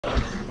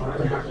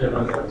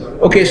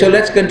Okay, so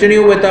let's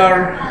continue with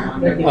our.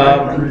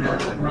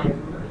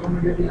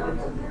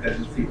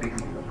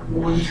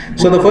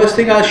 So the first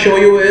thing I'll show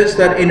you is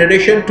that in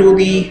addition to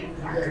the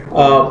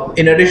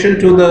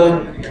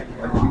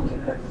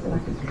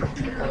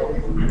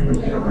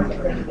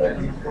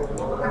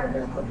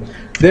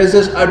there's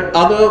this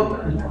other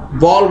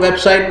vol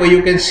website where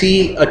you can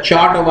see a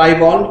chart of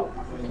IVOL.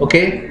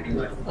 Okay.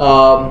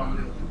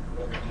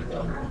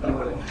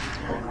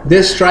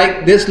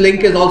 This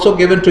link is also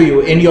given to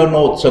you in your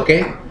notes.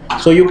 Okay.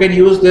 So you can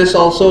use this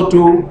also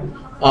to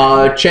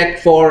check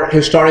for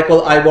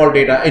historical IVOL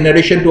data in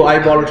addition to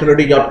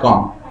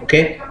ivolatility.com.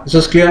 Okay. This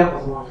is clear.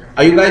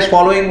 Are you guys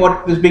following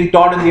what is being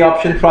taught in the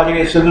options project?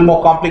 It's a little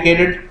more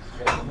complicated.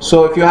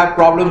 So if you have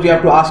problems, you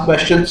have to ask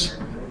questions.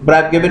 But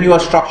I've given you a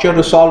structure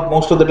to solve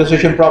most of the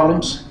decision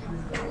problems.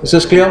 Is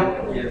this clear?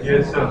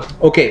 Yes, sir.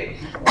 Okay.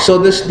 So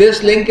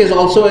this link is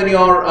also in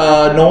your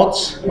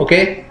notes.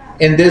 Okay.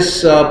 In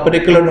this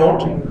particular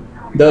note,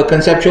 the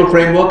conceptual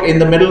framework. In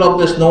the middle of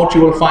this note,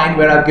 you will find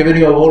where I've given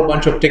you a whole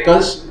bunch of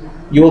tickers.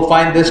 You will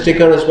find this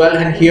ticker as well.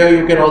 And here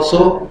you can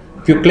also,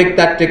 if you click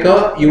that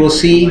ticker, you will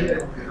see.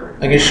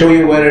 I can show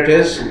you where it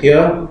is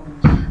here.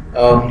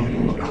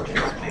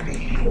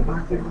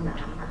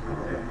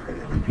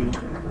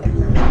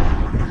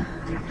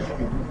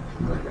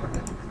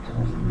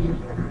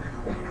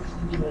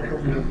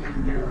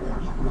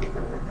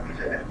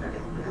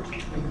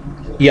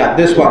 Yeah,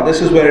 this one.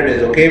 This is where it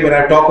is. Okay, when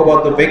I talk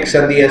about the VIX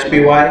and the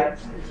SPY,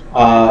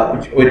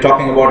 we're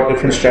talking about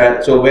different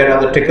strats. So where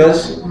are the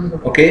tickers?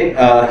 Okay,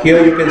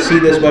 here you can see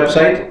this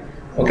website.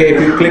 Okay,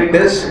 if you click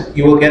this,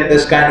 you will get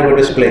this kind of a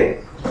display,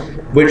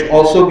 which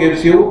also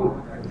gives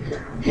you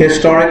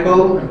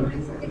historical.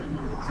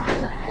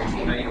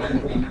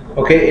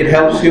 Okay, it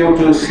helps you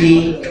to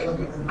see.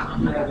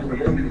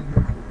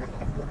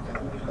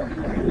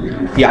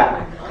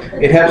 Yeah,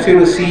 it helps you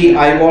to see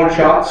IVOL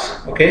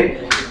charts.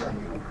 Okay.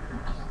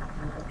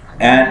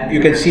 And you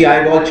can see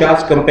IVOL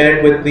charts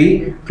compared with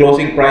the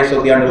closing price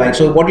of the underlying.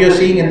 So what you're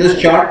seeing in this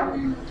chart,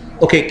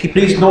 okay,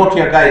 please note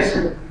here guys,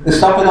 this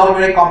stuff is all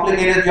very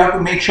complicated. You have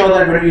to make sure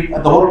that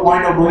the whole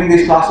point of doing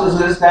these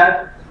classes is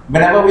that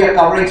whenever we are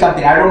covering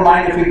something, I don't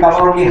mind if we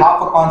cover only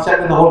half a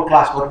concept in the whole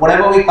class, but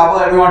whatever we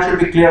cover, everyone should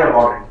be clear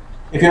about it.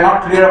 If you're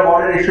not clear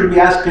about it, it should be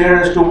as clear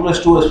as 2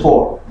 plus 2 is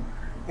 4.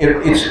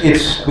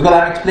 It's because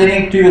I'm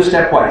explaining to you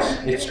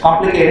stepwise. It's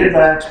complicated,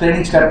 but I'm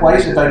explaining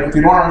stepwise. If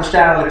you don't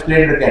understand, I'll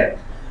explain it again.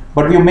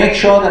 But we make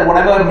sure that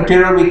whatever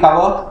material we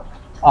cover,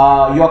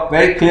 you are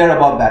very clear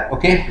about that.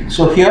 Okay.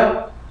 So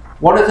here,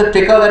 what is the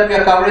ticker that we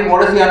are covering?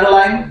 What is the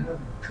underlying?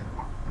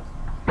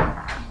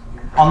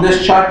 On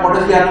this chart, what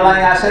is the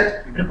underlying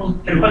asset?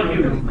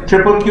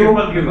 Triple Q.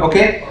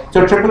 Okay.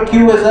 So triple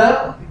Q is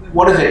a,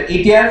 what is it?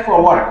 ETF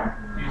or what?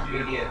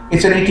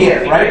 It's an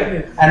ETF,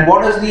 right? And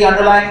what is the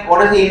underlying?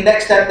 What is the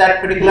index that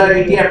that particular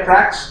ETF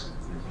tracks?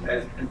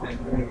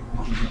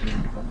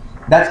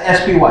 That's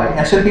SPY.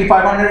 S&P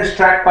 500 is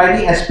tracked by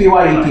the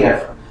SPY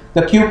ETF.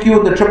 The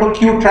triple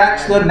Q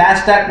tracks the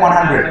NASDAQ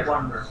 100.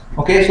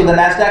 Okay, so the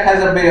NASDAQ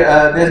has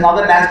there's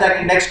another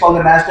NASDAQ index called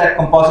the NASDAQ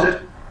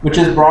Composite, which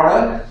is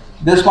broader.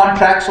 This one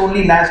tracks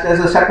only NASDAQ. There's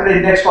a separate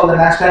index called the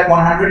NASDAQ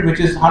 100, which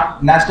is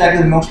NASDAQ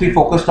is mostly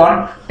focused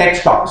on tech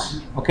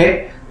stocks.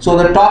 Okay, so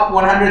the top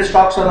 100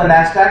 stocks on the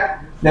NASDAQ,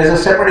 there's a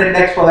separate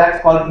index for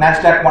that called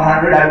NASDAQ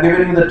 100. I've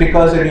given you the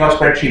tickers in your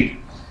spreadsheet.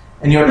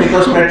 In your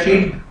ticker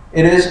spreadsheet,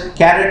 it is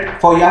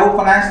caret for Yahoo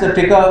Finance. The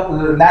ticker,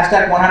 the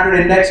NASDAQ 100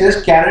 index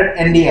is caret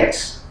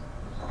NDX.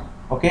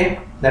 Okay,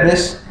 that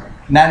is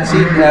Nancy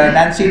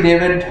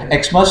David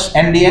Xmas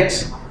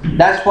NDX.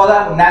 That's for the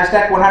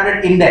NASDAQ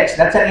 100 index.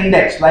 That's an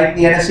index like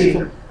the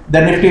NSE,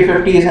 the Nifty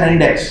 50 is an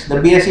index. The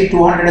BSE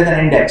 200 is an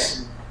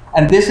index.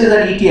 And this is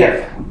an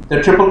ETF.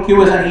 The triple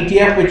Q is an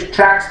ETF which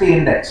tracks the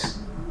index.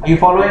 Are you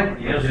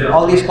following? Yes, sir.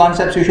 All these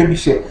concepts you should be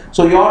sure.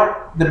 So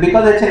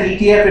because it's an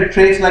ETF, it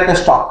trades like a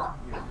stock.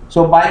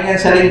 So buying and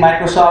selling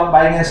Microsoft,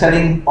 buying and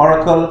selling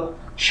Oracle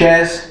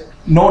shares,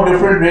 no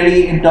different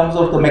really in terms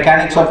of the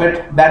mechanics of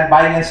it than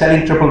buying and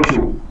selling triple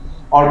Q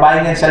or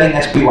buying and selling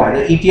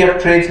SPY. The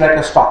ETF trades like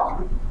a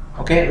stock.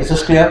 Okay, this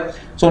is clear.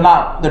 So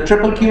now the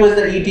triple Q is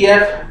the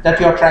ETF that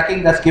you're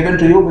tracking that's given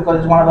to you because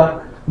it's one of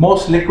the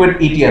most liquid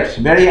ETFs,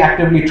 very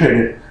actively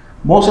traded.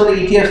 Most of the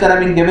ETFs that have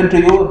been given to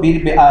you,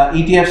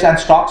 ETFs and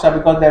stocks, are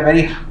because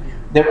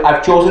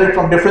I've chosen it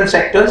from different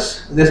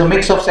sectors. There's a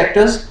mix of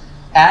sectors,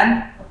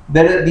 and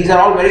these are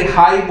all very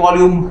high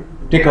volume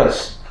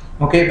tickers.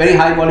 Okay, very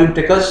high volume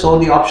tickers. So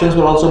the options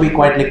will also be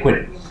quite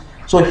liquid.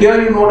 So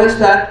here you notice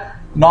that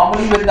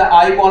normally with the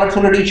I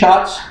volatility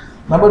charts,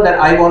 remember that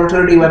I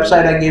volatility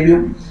website I gave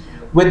you?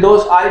 With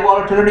those I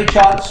volatility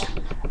charts,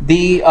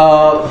 the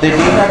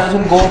data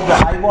doesn't go, the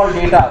IVOL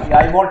data, the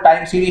IVOL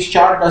time series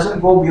chart doesn't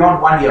go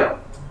beyond 1 year.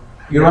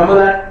 You remember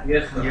that?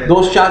 Yes, sir.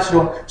 Those charts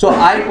don't. So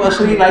I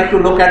personally like to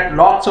look at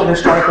lots of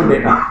historical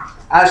data,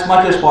 as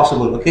much as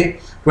possible, okay?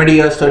 20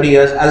 years, 30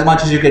 years, as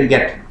much as you can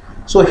get.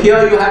 So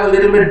here you have a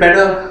little bit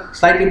better,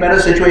 slightly better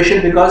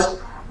situation because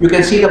you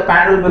can see the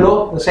panel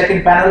below, the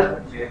second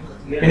panel.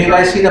 Can you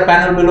guys see the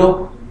panel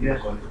below? Yes.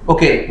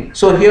 Okay,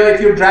 so here if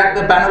you drag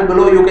the panel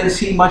below, you can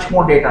see much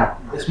more data.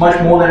 It's much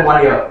more than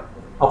 1 year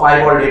of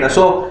eyeball data.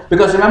 So,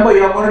 because remember,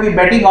 you're going to be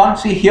betting on,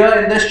 see here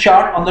in this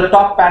chart on the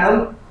top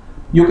panel,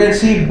 you can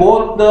see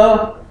both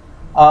the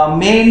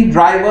main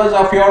drivers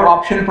of your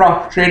option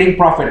trading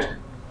profit.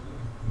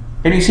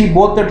 Can you see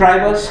both the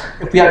drivers?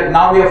 If we are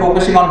now we are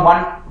focusing on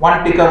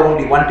one ticker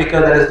only, one ticker,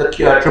 that is the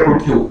triple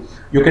Q.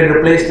 You can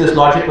replace this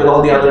logic with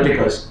all the other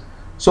tickers.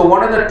 So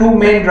what are the two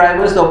main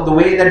drivers of the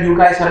way that you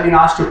guys have been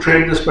asked to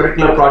trade this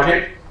particular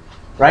project,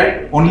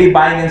 right? Only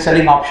buying and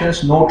selling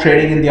options, no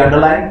trading in the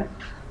underlying.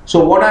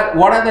 So what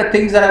are the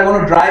things that are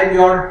going to drive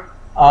your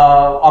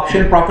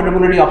option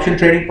profitability, option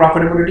trading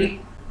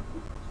profitability?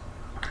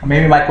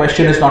 Maybe my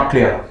question is not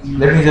clear.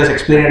 Let me just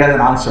explain it as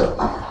an answer.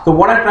 So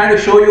what I'm trying to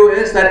show you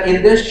is that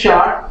in this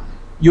chart,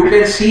 you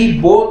can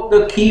see both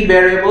the key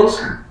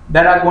variables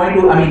that are going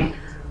to,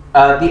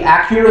 the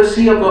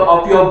accuracy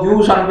of your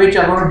views on which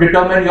are going to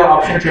determine your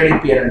option trading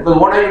PNL. Because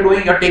what are you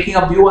doing? You're taking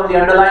a view on the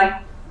underlying.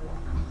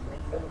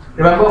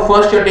 Remember,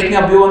 first you're taking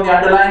a view on the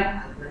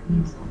underlying,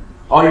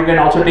 or you can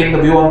also take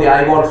the view on the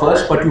eyeball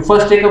first. But you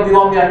first take a view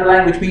on the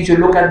underlying, which means you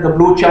look at the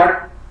blue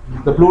chart.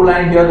 The blue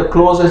line here, the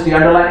close is the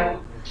underlying,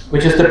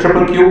 which is the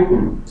triple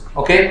Q.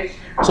 Okay,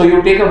 so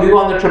you take a view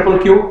on the triple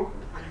Q,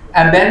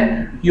 and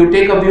then you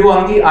take a view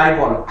on the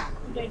eyeball.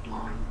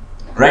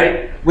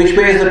 Right? Which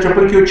way is the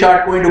triple Q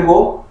chart going to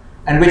go,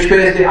 and which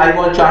way is the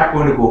eyeball chart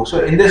going to go?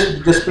 So in this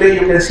display,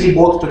 you can see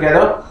both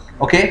together.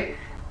 Okay,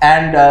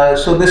 and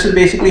so this is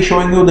basically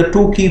showing you the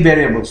two key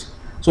variables.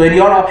 So in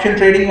your option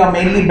trading, you are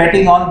mainly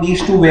betting on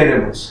these two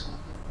variables.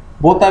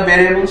 Both are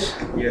variables,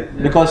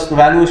 because the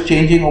value is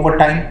changing over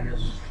time.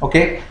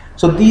 Okay.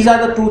 So these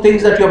are the two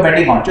things that you're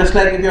betting on. Just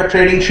like if you're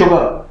trading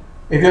sugar,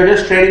 if you're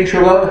just trading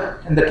sugar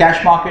in the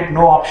cash market,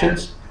 no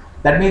options,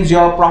 that means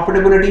your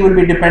profitability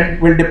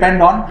will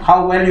depend on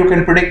how well you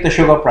can predict the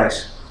sugar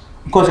price.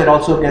 Of course, it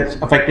also gets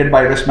affected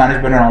by risk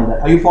management and all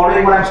that. Are you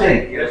following what I'm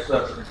saying? Yes,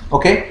 sir.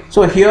 Okay.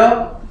 So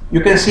here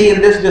you can see in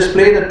this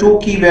display the two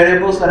key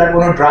variables that are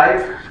going to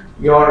drive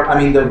your,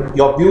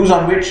 your views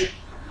on which,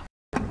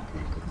 are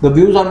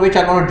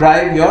going to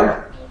drive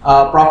your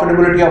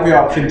profitability of your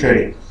option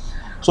trading.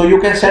 So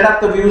you can set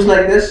up the views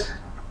like this.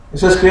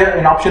 This is clear.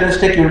 In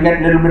optionistic, you'll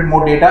get a little bit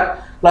more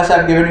data. Plus,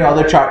 I've given you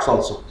other charts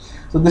also.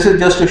 So this is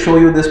just to show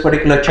you this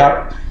particular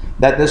chart,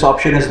 that this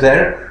option is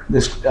there.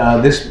 This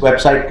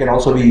website can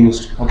also be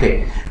used.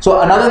 Okay.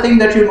 So another thing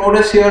that you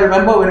notice here,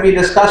 remember when we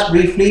discussed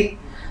briefly,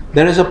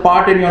 there is a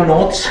part in your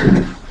notes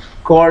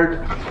called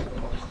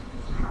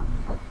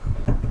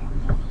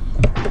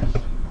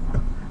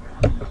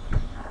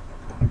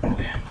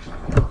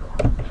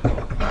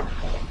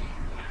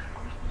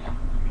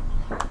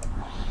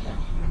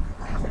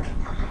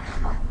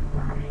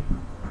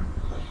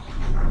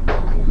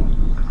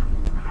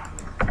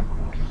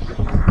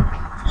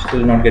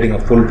still not getting a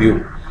full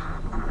view.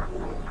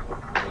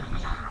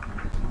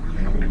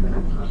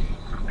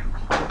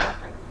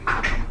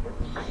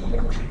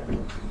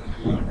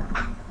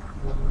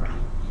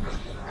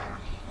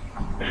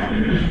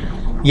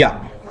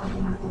 Yeah.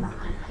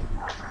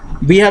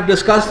 We have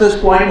discussed this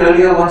point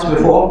earlier once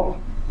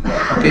before.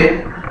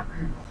 Okay.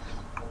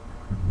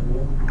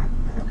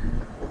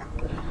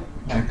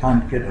 I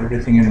can't get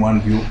everything in one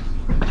view.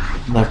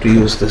 I'll have to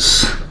use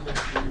this.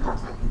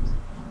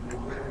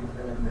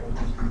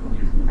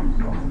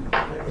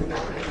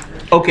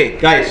 Okay,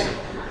 guys,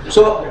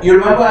 so you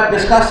remember I've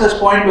discussed this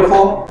point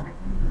before,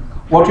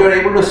 what you're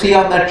able to see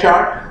on that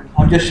chart.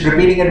 I'm just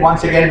repeating it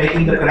once again,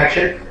 making the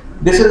connection.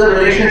 This is a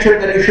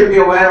relationship that you should be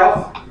aware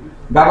of.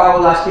 Baba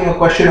was asking a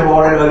question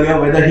about it earlier,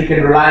 whether he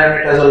can rely on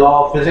it as a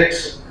law of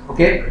physics,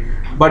 okay?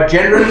 But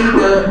generally,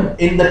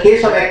 in the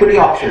case of equity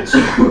options,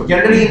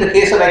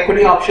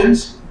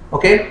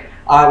 okay,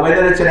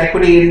 whether it's an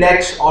equity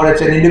index or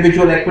it's an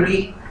individual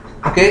equity,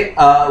 okay,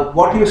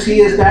 what you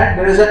see is that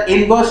there is an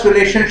inverse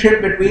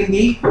relationship between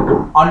the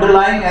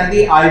underlying and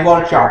the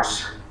eyeball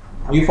charts.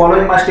 Are you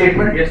following my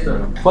statement? Yes,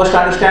 sir. First,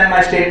 understand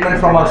my statement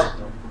from a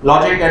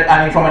logic,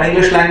 from an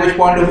English language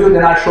point of view,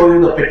 then I'll show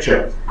you the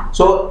picture.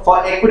 So,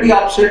 for equity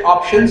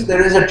options,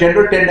 there is a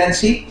general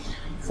tendency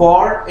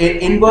for an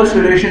inverse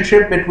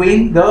relationship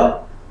between the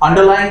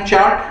underlying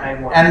chart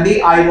and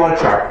the eyeball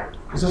chart.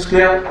 This is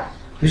clear?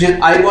 Which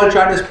is eyeball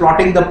chart is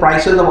plotting the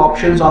prices of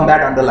options on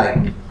that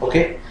underlying.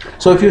 Okay.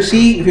 So if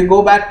you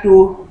go back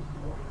to,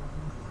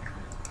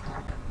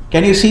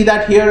 can you see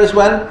that here as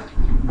well?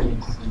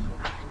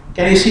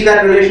 Can you see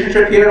that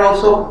relationship here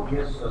also?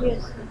 Yes, sir.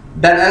 Yes.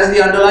 That as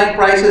the underlying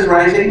price is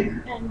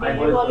rising, And the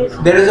eyeball is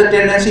there is a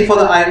tendency for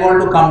the eyeball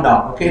to come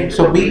down. Okay,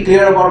 so be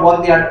clear about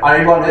what the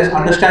eyeball is.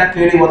 Understand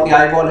clearly what the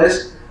eyeball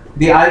is.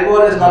 The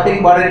eyeball is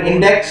nothing but an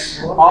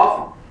index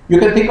of, you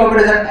can think of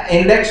it as an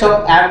index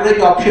of average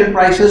option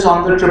prices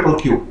on the triple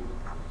Q.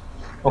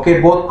 Okay,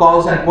 both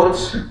calls and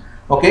puts.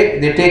 Okay,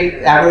 they take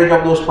average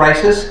of those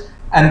prices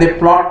and they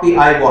plot the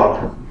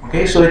eyeball.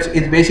 Okay, so it's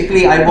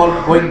basically eyeball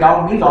going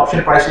down means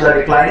option prices are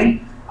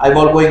declining.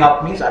 Eyeball going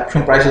up means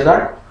option prices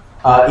are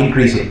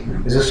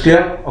increasing. Is this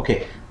clear?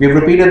 Okay. We've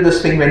repeated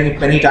this thing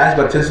many times,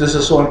 but since this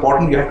is so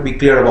important, you have to be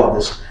clear about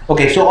this.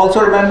 Okay, so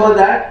also remember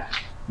that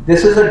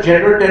this is a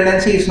general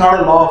tendency, it's not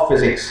a law of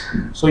physics.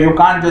 So you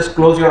can't just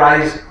close your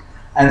eyes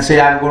and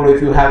say, I'm going to,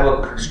 if you have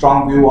a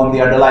strong view on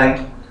the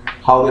underlying,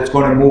 how it's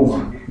going to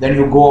move, then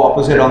you go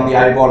opposite on the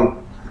eyeball.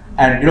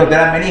 And there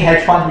are many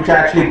hedge funds which are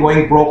actually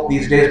going broke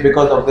these days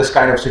because of this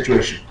kind of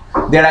situation.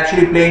 They're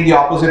actually playing the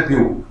opposite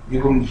view. You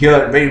can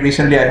hear, very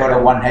recently I heard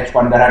of one hedge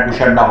fund that had to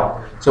shut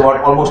down. So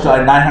almost a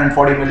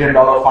 $940 million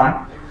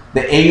fund.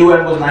 The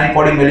AUM was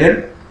 940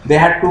 million. They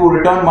had to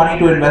return money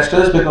to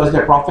investors because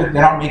they're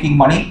not making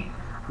money.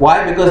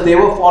 Why? Because they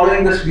were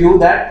following this view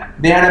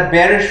that they had a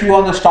bearish view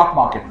on the stock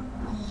market.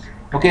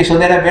 Okay, so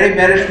they had a very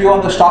bearish view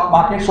on the stock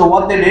market. So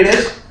what they did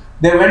is,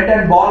 they went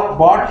and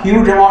bought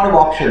huge amount of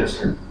options.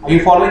 Are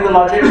you following the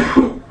logic?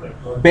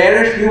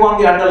 Bearish view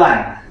on the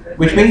underlying,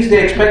 which means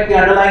they expect the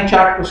underlying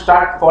chart to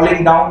start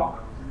falling down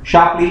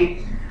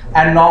sharply.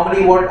 And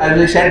normally as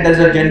I said, there's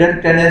a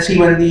general tendency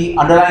when the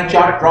underlying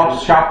chart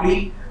drops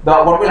sharply,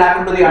 what will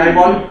happen to the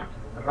eyeball?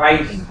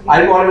 Rise.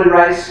 Eyeball will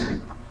rise.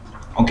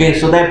 Okay,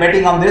 so they're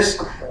betting on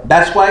this.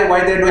 That's why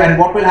they're doing. And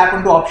what will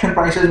happen to option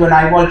prices when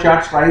eyeball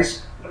charts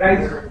rise?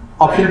 Rise.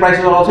 Option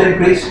prices will also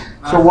increase.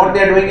 So what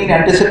they're doing in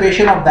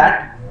anticipation of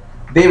that,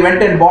 they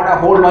went and bought a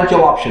whole bunch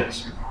of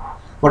options.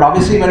 But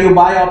obviously when you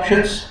buy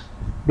options,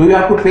 do you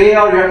have to pay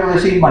or you have to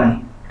receive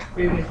money?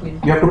 You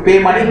have to pay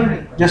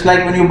money. Just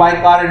like when you buy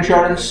car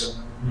insurance,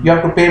 you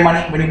have to pay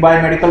money. When you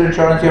buy medical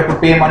insurance, you have to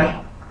pay money,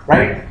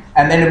 right?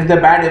 And then if the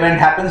bad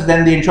event happens,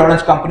 then the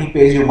insurance company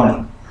pays you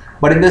money.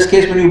 But in this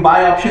case, when you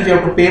buy options, you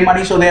have to pay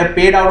money. So they have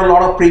paid out a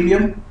lot of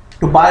premium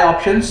to buy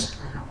options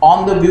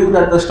on the view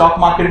that the stock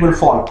market will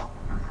fall.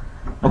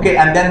 Okay,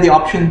 and then the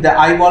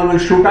eyeball will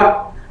shoot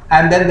up,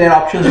 and then their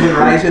options will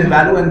rise in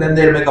value, and then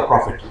they'll make a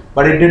profit.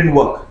 But it didn't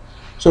work.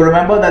 So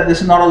remember that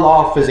this is not a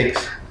law of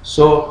physics.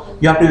 So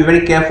you have to be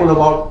very careful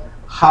about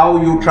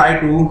how you try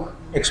to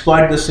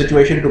exploit this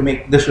situation to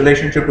make this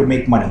relationship to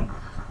make money.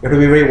 You have to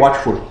be very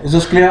watchful. Is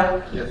this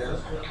clear?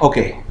 Yes.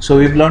 Okay, so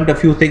we've learned a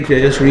few things.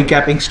 We're just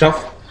recapping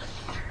stuff.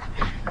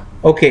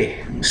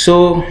 Okay,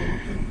 so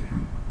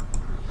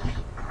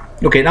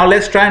now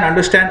let's try and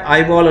understand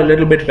eyeball a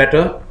little bit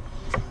better.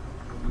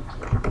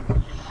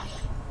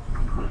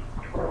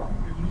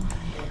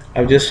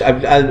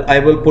 I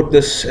will put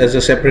this as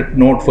a separate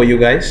note for you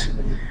guys.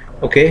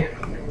 Okay.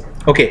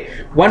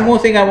 One more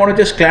thing I want to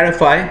just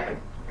clarify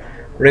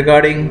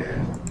regarding.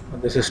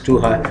 This is too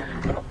high.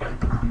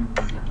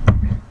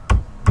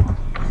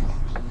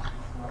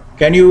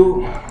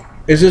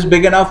 Is this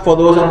big enough for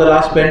those on the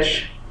last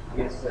bench?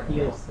 Yes,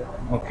 sir.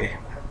 Okay.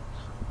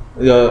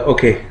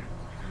 Okay.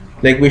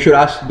 Like we should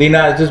ask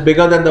Dina, is this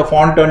bigger than the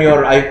font on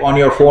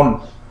your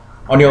phone,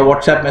 on your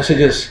WhatsApp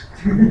messages,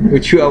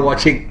 which you are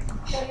watching?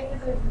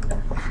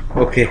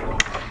 Okay.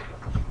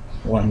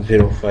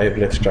 105.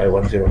 Let's try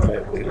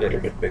 105. Be a little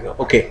bit bigger.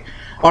 Okay.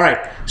 All right.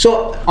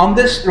 So on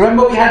this,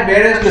 remember we had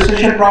various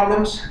decision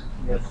problems.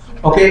 Yes.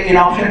 Okay. In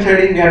option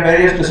trading, we have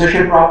various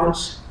decision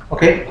problems.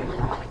 Okay.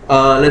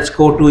 Let's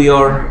go to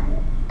your.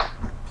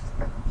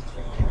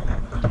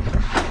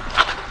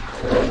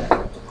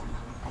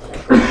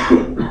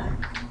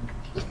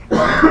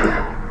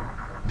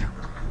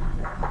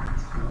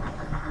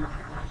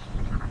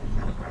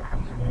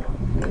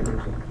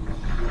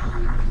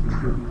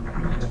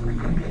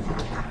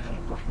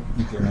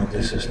 No,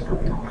 this is not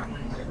the one.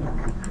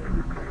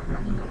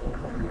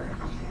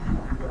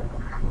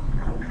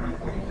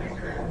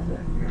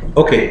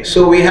 Okay,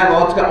 so we have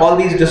all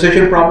these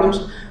decision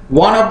problems.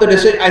 One of the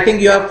I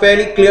think you have a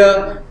fairly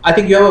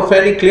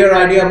clear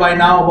idea by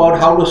now about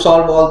how to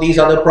solve all these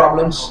other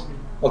problems.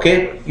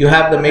 Okay, you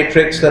have the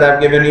matrix that I've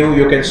given you.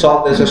 You can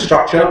solve. There's a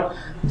structure.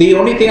 The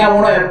only thing I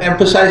want to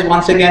emphasize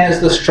once again is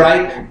the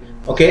strike.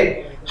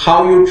 Okay,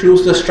 how you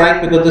choose the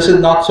strike, because this is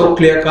not so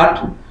clear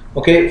cut.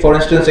 Okay, for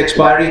instance,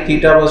 expiry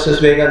theta versus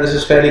vega. This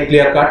is fairly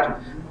clear cut.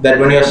 That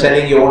when you're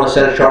selling, you want to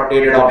sell short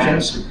dated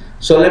options.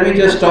 So let me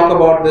just talk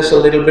about this a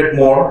little bit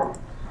more.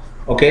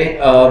 Okay,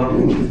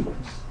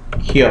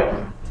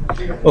 here.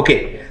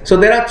 Okay, so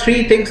there are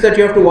three things that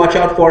you have to watch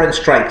out for in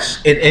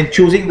strikes, in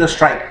choosing the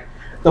strike.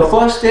 The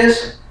first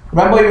is,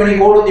 remember when you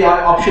go to the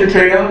option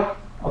trader,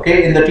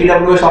 okay, in the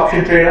TWS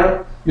option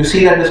trader, you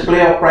see that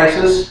display of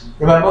prices.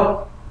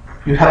 Remember,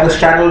 you have the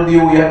straddle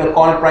view, you have the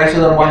call prices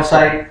on one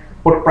side,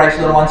 put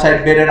prices on one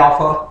side, bid and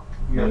offer.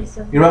 Yes.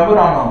 You remember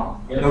or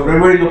no? Yes.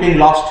 Everybody looking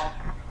lost.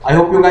 I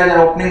hope you guys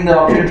are opening the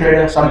option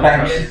trader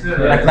sometimes, Yes,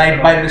 sir. at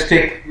night by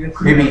mistake, Yes,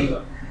 sir. maybe.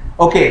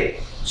 Okay,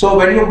 so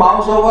when you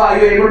bounce over, are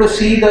you able to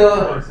see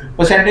the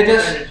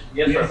percentages?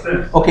 Yes,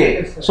 sir.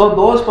 Okay, so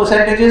those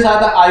percentages are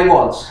the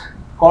eyeballs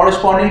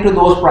corresponding to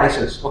those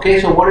prices. Okay,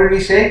 so what did we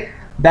say?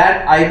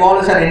 That eyeball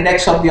is an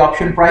index of the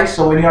option price.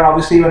 So when you're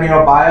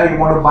a buyer, you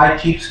want to buy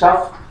cheap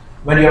stuff.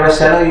 When you're a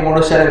seller, you want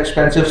to sell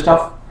expensive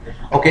stuff.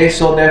 Okay,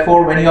 so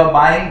therefore when you're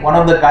buying, one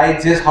of the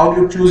guides is how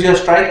do you choose your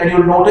strike, and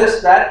you'll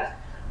notice that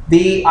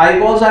the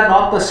eyeballs are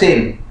not the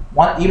same.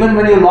 Even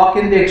when you lock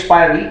in the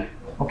expiry,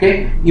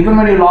 Okay, even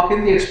when you lock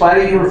in the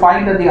expiry, you will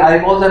find that the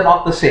eyeballs are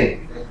not the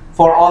same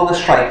for all the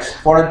strikes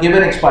for a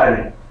given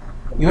expiry.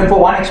 Even for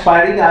one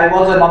expiry, the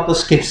eyeballs are not the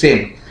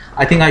same.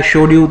 I think I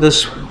showed you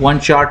this one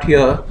chart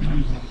here.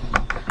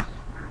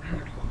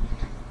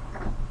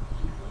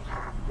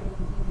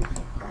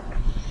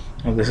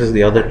 Oh, this is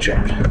the other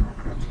chart.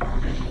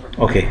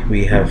 Okay,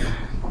 we have.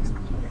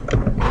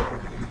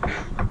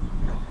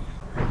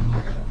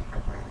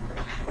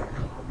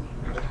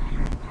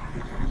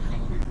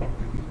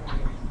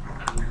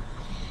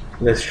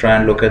 Let's try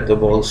and look at the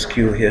ball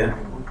skew here.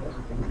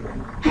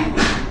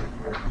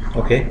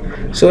 Okay,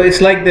 so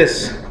it's like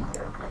this.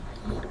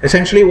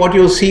 Essentially what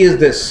you'll see is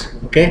this.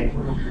 Okay,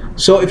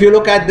 so if you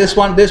look at this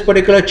one, this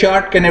particular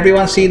chart, can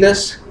everyone see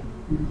this?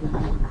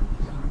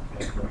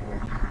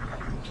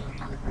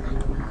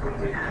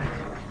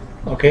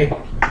 Okay,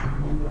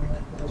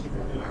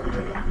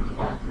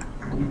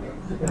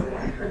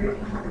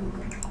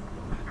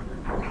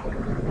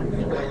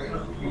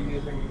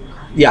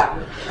 yeah.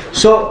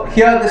 So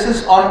here this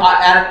is on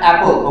an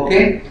Apple,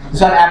 okay? This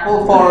is an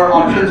Apple for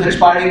options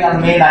expiring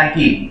on May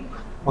 19.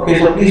 Okay,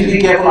 so please be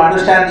careful,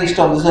 understand these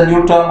terms. This is a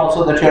new term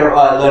also that you're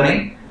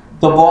learning.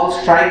 The ball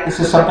strike, this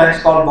is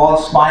sometimes called ball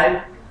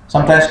smile,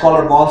 sometimes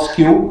called a ball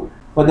skew.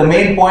 But the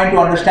main point to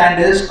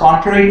understand is,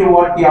 contrary to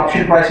what the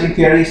option pricing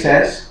theory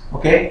says,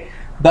 okay,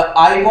 the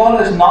eyeball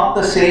is not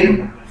the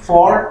same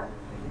for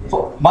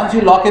once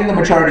you lock in the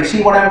maturity.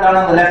 See what I've done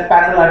on the left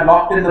panel, I've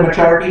locked in the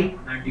maturity.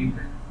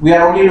 We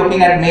are only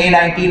looking at May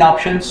 19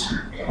 options,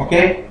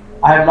 okay?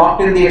 I have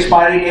locked in the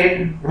expiry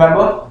date,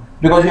 remember?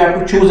 Because you have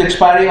to choose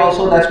expiry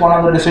also, that's one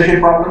of the decision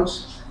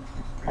problems.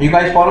 Are you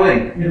guys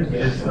following?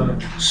 Yes, sir.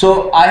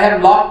 So I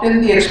have locked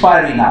in the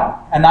expiry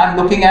now, and I'm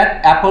looking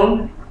at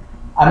Apple.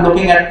 I'm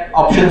looking at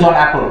options on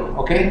Apple,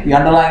 okay? The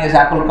underlying is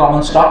Apple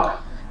common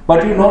stock.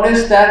 But you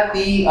notice that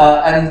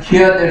and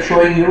here they're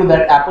showing you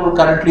that Apple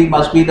currently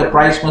the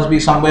price must be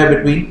somewhere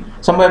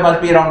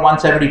must be around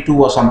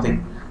 172 or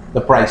something. The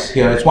price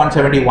here, it's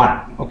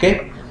 171,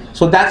 okay?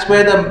 So that's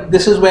where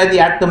this is where the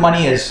at the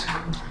money is.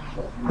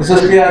 This is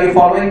clear, are you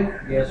following?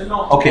 Yes.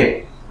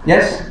 Okay,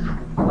 yes?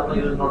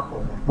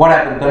 What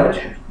happened,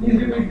 Tanuj?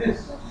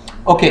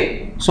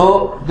 Okay,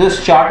 so this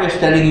chart is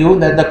telling you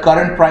that the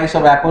current price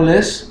of Apple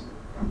is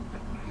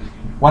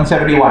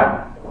 171.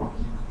 Are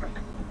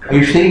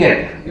you seeing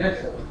it?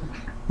 Yes.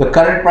 The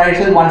current price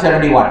is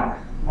 171,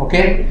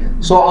 okay?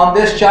 So on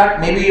this chart,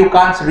 maybe you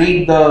can't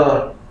read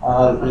the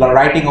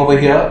writing over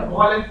here.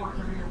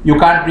 You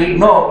can't read.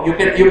 No, you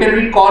can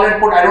read call and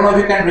put. I don't know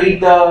if you can read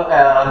the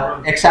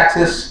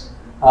x-axis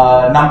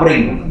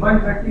numbering.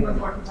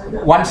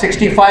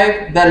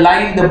 165. The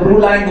line, the blue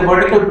line, the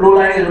vertical blue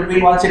line is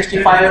between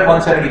 165 and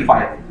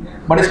 175,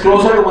 but it's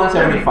closer to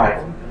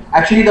 175.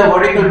 Actually, the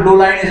vertical blue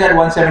line is at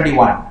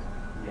 171,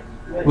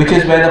 which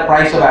is where the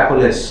price of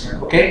Apple is.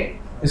 Okay,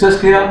 is this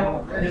clear?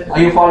 Are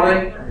you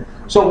following?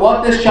 So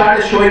what this chart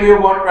is showing you,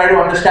 try to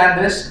understand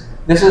this.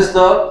 This is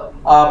the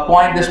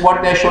point.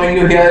 What they're showing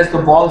you here is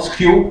the ball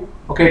skew.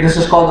 Okay, this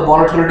is called the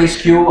volatility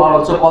skew, or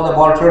also called the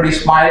volatility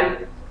smile.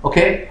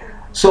 Okay,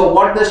 so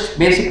what this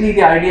basically,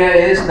 the idea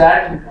is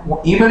that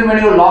even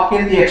when you lock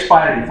in the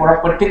expiry for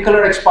a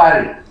particular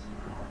expiry,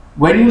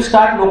 when you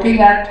start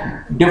looking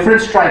at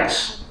different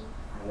strikes,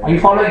 are you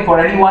following? For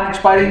any one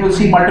expiry, you will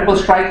see multiple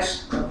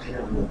strikes.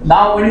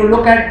 Now, when you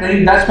look at,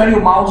 that's when you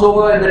mouse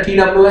over in the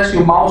TWS,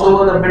 you mouse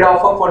over the bid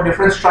offer for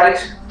different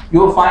strikes, you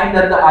will find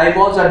that the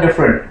eyeballs are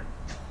different.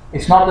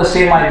 It's not the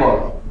same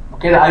eyeball.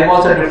 Okay, the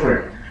eyeballs are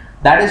different.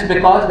 That is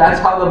because that's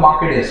how the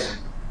market is.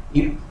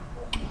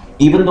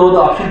 Even though the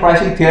option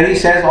pricing theory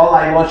says all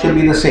eyeballs should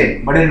be the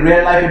same, but in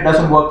real life it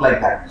doesn't work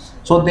like that.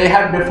 So they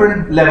have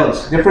different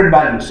levels, different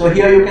values. So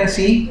here you can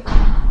see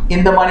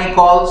in the money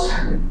calls,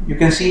 you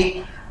can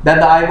see that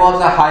the eyeballs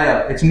are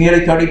higher. It's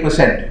nearly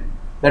 30%.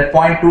 That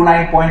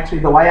 0.29,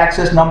 0.3, the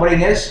y-axis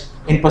numbering is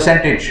in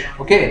percentage.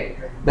 Okay,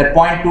 that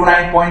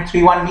 0.29,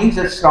 0.31 means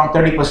it's around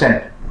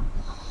 30%.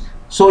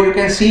 So you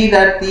can see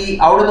that the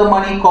out of the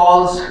money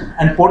calls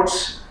and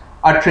puts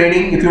are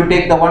trading. If you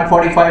take the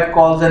 145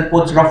 calls and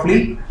puts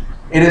roughly,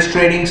 it is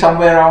trading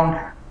somewhere around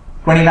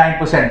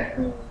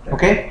 29%.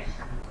 Okay,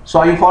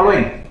 so are you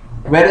following?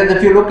 Whereas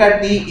if you look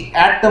at the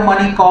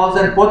money calls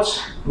and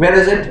puts, where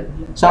is it?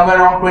 Somewhere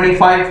around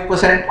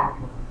 25%.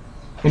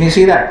 Can you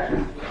see that?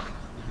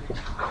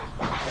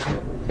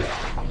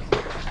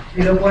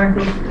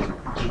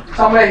 0.2.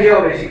 Somewhere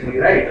here basically,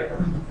 right?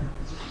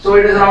 So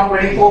it is around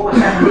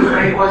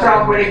 24%, what's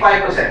around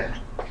 25%.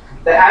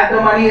 The at the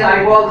money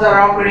eyeballs are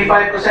around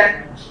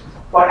 25%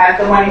 for at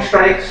the money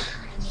strikes.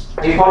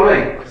 Are you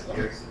following?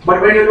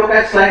 But when you look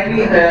at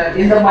slightly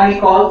in the money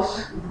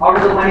calls, out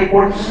of the money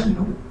puts,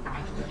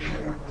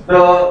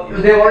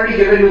 they've already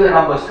given you the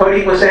numbers,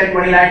 30%,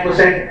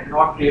 29%.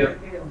 Not clear.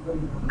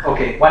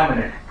 Okay, 1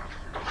 minute.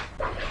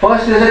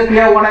 First, is it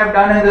clear what I've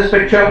done in this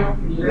picture?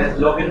 Yes,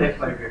 log in the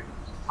expiry date.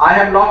 I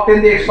have locked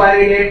in the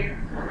expiry date.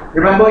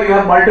 Remember, you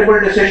have multiple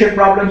decision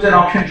problems in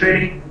option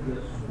trading.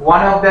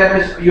 One of them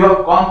is you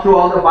have gone through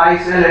all the buy,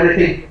 sell,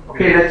 everything.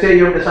 Okay, let's say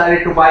you have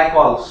decided to buy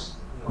calls.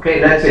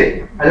 Okay, let's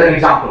say, as an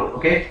example,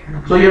 okay.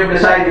 So you have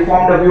decided, you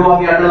formed a view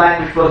on the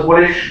underlying which was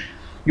bullish,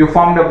 you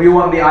formed a view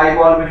on the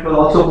eyeball which was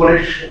also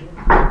bullish.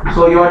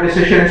 So your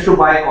decision is to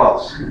buy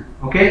calls,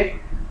 okay.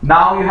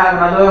 Now you have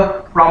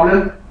another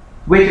problem,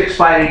 which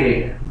expiry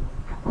date?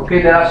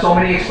 Okay, there are so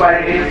many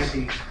expiry dates,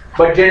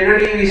 but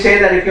generally we say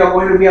that if you are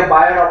going to be a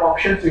buyer of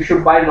options, you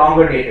should buy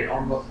longer dated.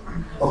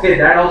 Okay,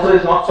 that also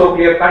is not so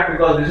clear cut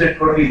because this is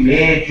going to be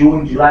May,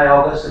 June, July,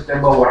 August,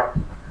 September, what?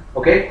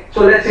 Okay,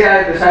 so let's say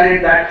I have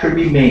decided that should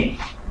be May.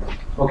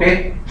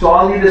 Okay, so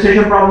all the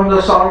decision problems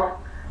are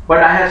solved,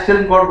 but I have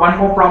still got one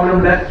more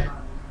problem left.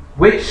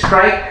 Which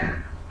strike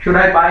should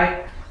I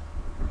buy?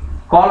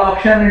 Call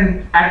option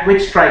and at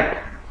which strike?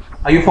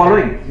 Are you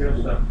following?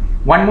 Yes, sir.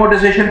 One more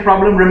decision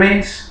problem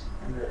remains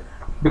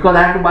because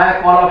I have to buy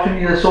a call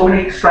option. There are so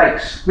many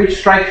strikes. Which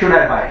strike should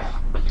I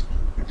buy?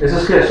 This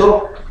is clear.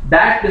 So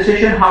that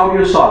decision, how do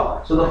you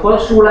solve? So the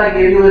first rule I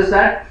gave you is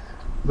that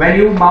when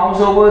you mouse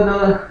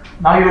over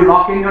now you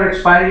lock in your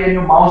expiry and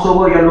you mouse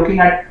over, you're looking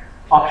at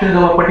options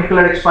of a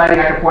particular expiry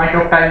at a point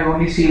of time. You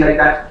only see like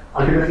that.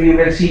 Ultimately, you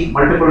can see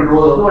multiple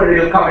rows, or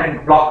it will come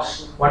in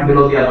blocks, one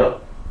below the other.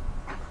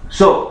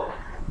 So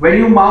when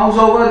you mouse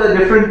over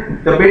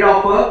the bid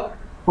offer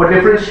for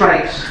different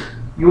strikes,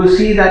 you will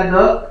see that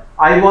the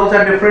eyeballs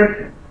are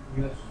different.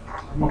 Yes.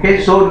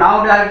 Okay, so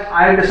now that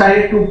I have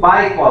decided to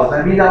buy calls,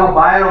 that means I'm a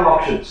buyer of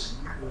options.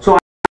 So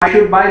I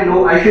should buy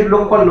low. I should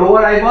look for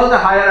lower eyeballs or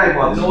higher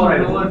eyeballs.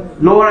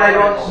 Lower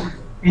eyeballs.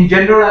 In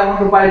general, I want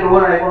to buy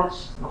lower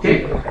eyeballs.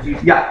 Okay.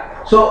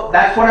 Yeah. So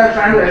that's what I'm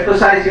trying to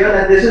emphasize here.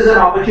 That this is an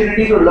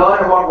opportunity to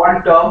learn about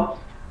one term,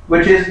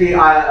 which is the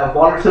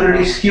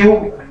volatility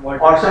skew,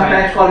 or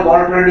sometimes called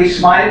volatility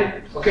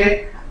smile.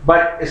 Okay.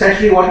 But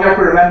essentially, what you have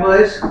to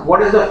remember is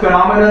what is the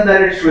phenomenon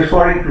that it's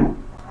referring to.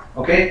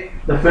 Okay.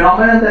 The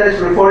phenomenon that it's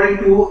referring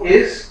to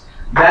is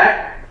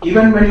that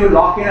even when you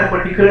lock in a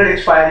particular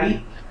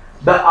expiry,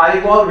 the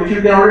eyeball, which you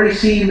can already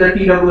see in the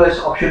TWS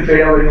option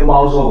trader when you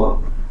mouse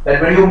over,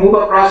 that when you move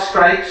across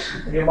strikes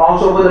and you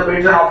mouse over the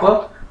bids and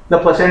offer, the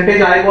percentage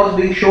eyeballs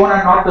being shown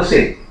are not the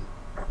same.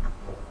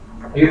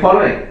 Are you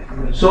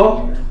following?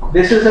 So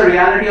this is the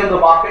reality of the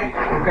market.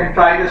 You can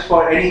try this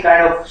for any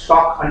kind of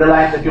stock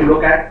underlying that you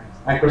look at,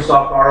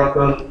 Microsoft,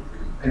 Oracle,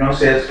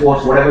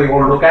 Salesforce, whatever you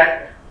want to look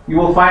at. You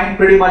will find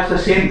pretty much the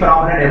same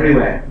phenomenon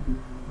everywhere.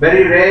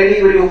 Very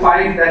rarely will you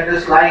find that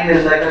this line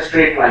is like a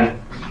straight line.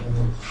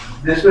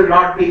 This will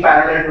not be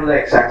parallel to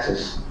the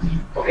x-axis.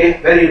 Okay,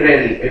 very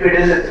rarely. If it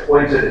is, it's a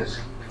coincidence.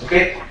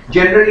 Okay,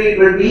 generally it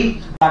will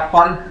be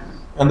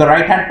on the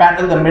right hand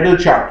panel, the middle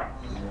chart.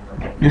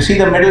 You see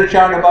the middle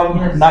chart above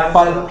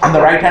Nagpal on the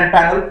right hand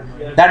panel?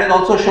 That is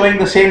also showing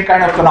the same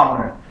kind of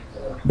phenomenon.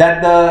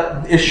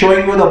 That is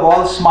showing you the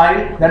ball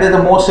smile. That is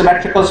the most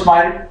symmetrical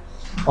smile.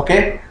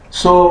 Okay,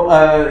 so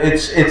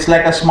it's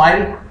like a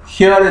smile.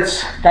 Here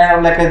it's kind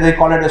of like they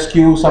call it a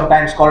skew,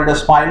 sometimes call it a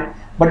smile.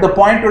 But the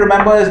point to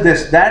remember is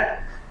this,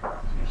 that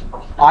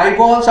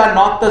eyeballs are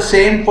not the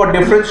same for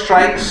different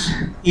strikes,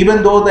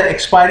 even though the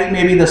expiry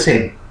may be the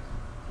same.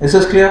 Is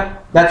this clear?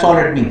 That's all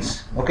it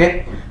means.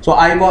 Okay. So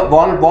eyeball,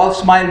 ball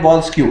smile,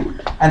 ball skew.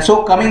 And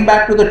so coming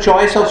back to the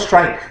choice of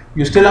strike,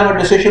 you still have a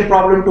decision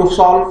problem to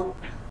solve.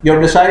 You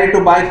have decided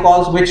to buy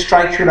calls. Which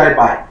strike should I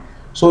buy?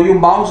 So you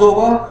mouse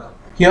over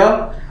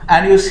here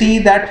and you see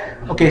that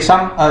okay,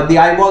 the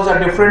eyeballs are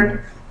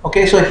different.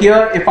 Okay. So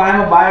here, if I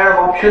am a buyer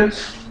of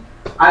options,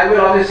 I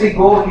will obviously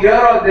go here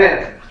or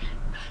there.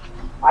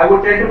 I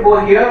would tend to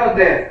go here or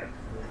there.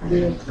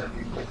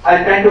 I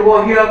tend to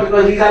go here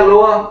because these are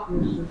lower.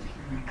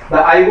 The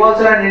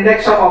eyeballs are an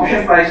index of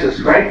option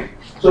prices, right?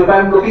 So if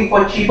I'm looking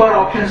for cheaper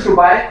options to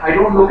buy, I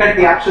don't look at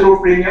the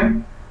absolute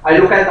premium. I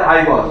look at the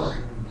eyeballs.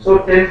 So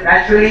then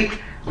naturally,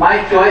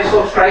 my choice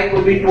of strike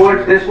would be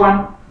towards this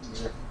one.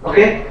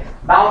 Okay.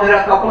 Now there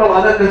are a couple of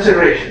other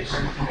considerations.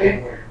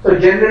 Okay. So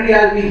generally,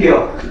 I'll be here.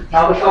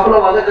 Now a couple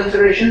of other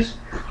considerations.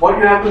 What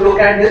you have to look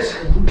at is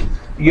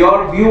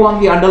your view on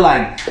the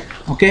underlying.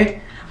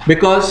 Okay.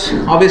 Because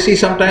obviously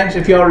sometimes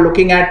if you are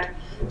looking at,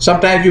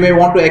 sometimes you may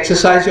want to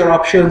exercise your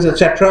options,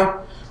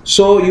 etc.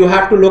 So you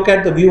have to look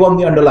at the view on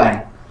the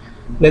underlying.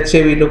 Let's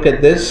say we look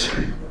at this.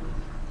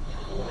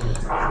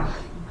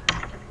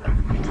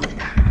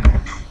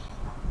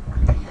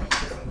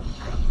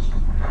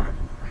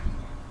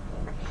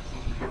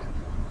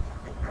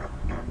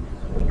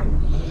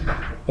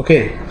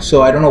 Okay,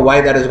 so I don't know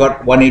why that has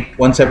got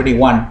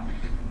 171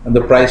 and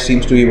the price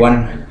seems to be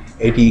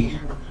 180.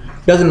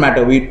 Doesn't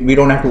matter, we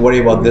don't have to worry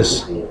about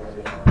this.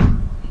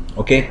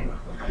 Okay,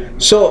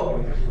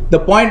 so the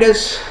point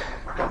is,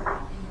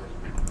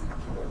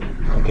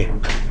 okay,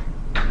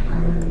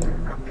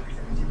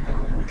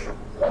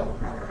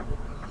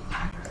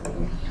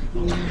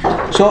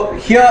 so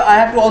here I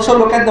have to also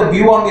look at the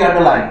view on the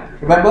underlying.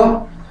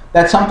 Remember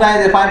that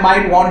sometimes if I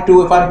might want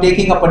to, if I'm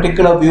taking a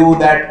particular view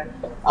that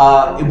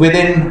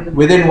within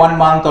 1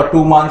 month or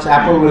 2 months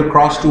Apple will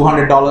cross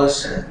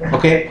 $200,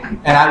 okay,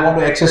 and I want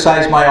to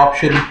exercise my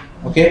option,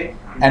 okay,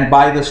 and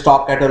buy the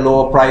stock at a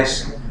lower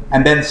price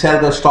and then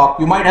sell the stock.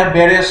 You might have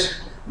various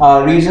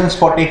reasons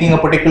for taking a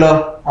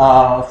particular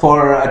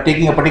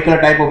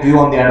type of view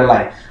on the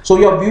underlying. So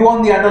your view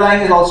on the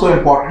underlying is also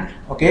important,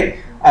 okay,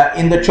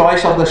 in the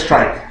choice of the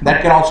strike.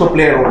 That can also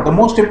play a role. The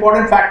most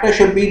important factor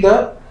should be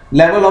the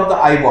level of the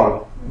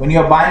eyeball. When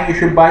you're buying, you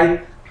should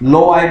buy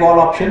low eyeball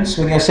options.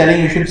 When you're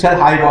selling, you should sell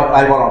high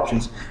eyeball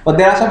options. But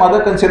there are some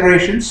other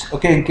considerations,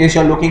 okay, in case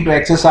you're looking to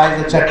exercise,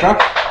 etc.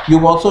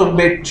 You also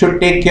should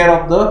take care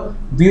of the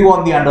view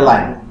on the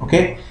underlying,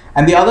 okay.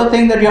 And the other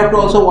thing that you have to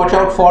also watch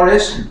out for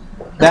is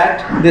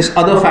that this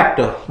other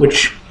factor,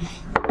 which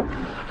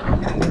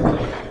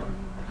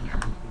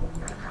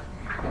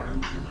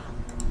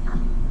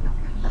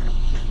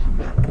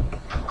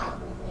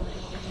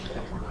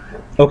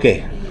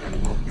okay,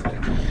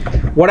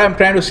 what I'm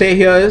trying to say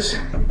here is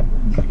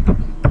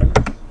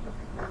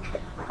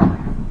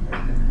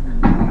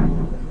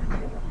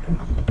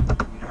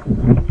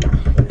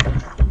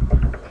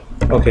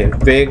okay,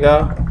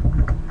 Vega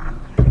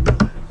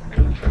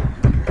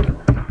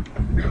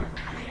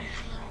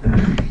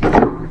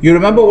you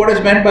remember what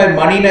is meant by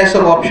moneyness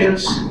of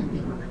options?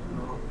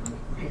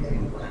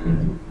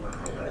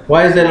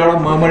 Why is there a lot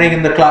of murmuring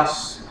in the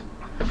class?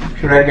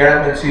 Should I get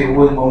up and see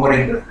who is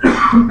murmuring?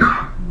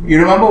 You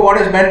remember what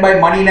is meant by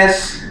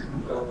moneyness?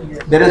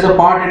 There is a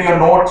part in your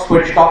notes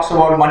which talks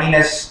about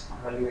moneyness.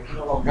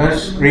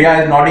 Yes,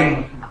 Riya is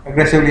nodding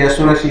aggressively as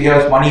soon as she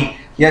hears money.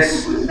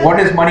 Yes, what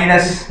is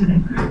moneyness?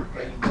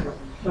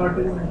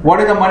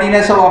 What is the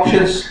moneyness of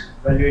options?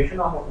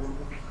 Valuation of options.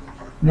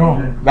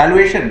 No,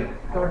 valuation.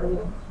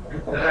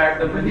 At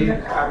the money.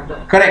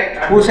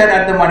 Correct. Who said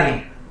at the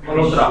money?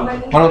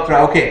 Malhotra.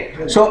 Malhotra.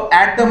 Okay. So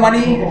at the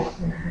money.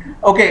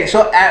 Okay.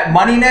 So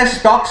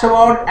moneyness talks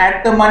about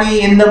at the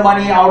money, in the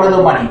money, out of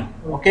the money.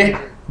 Okay.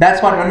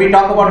 That's what when we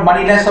talk about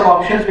moneyness of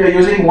options, we are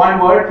using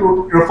one word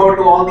to refer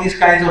to all these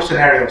kinds of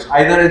scenarios.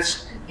 Either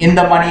it's in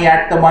the money,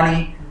 at the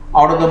money,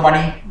 out of the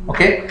money.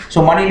 Okay.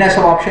 So moneyness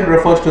of option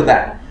refers to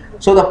that.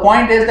 So the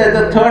point is that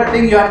the third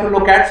thing you have to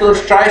look at, so the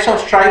choice of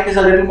strike is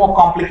a little more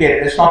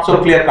complicated. It's not so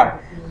clear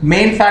cut.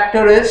 Main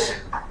factor is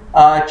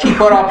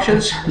cheaper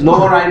options,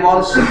 lower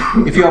eyeballs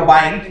if you are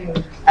buying,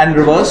 and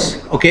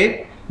reverse.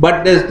 Okay,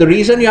 but the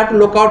reason you have to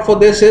look out for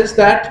this is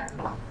that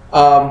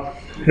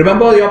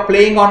remember you're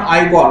playing on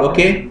eyeball.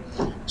 Okay,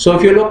 so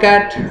if you look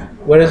at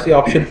where is the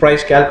option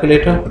price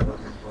calculator?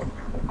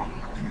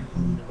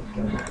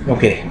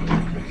 Okay.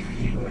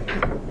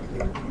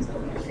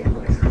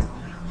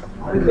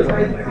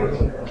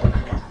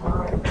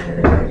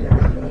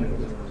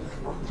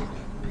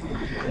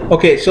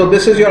 Okay, so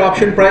this is your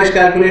option price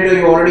calculator.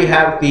 You already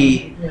have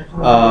the,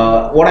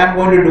 what I'm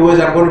going to do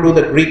is I'm going to do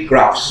the Greek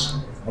graphs,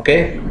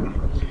 okay?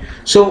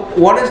 So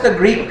what is the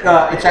Greek,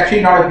 it's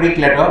actually not a Greek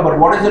letter, but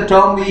what is the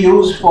term we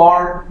use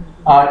for,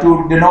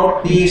 to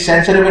denote the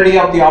sensitivity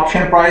of the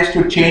option price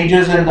to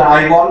changes in the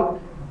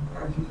eyeball?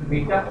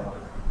 Beta.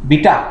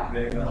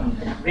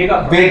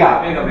 Beta.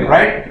 Vega,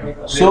 right?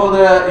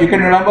 So you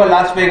can remember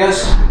Las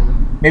Vegas.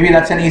 Maybe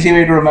that's an easy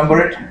way to remember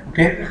it.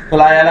 Okay. So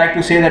I like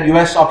to say that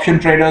US option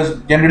traders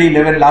generally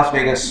live in Las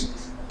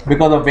Vegas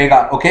because of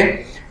Vega.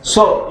 Okay.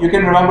 So you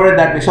can remember it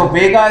that way. So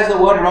Vega is the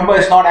word. Remember,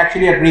 it's not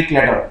actually a Greek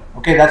letter.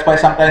 Okay. That's why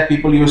sometimes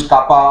people use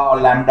kappa or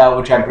lambda,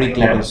 which are Greek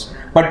letters.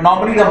 But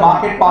normally the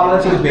market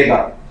parlance is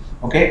Vega.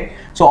 Okay.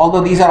 So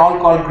although these are all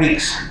called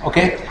Greeks.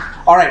 Okay.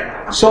 All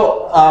right.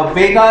 So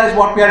Vega is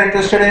what we are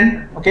interested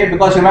in. Okay.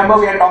 Because remember,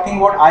 we are talking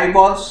about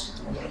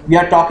eyeballs. We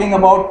are talking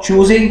about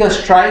choosing the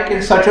strike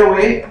in such a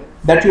way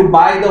that you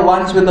buy the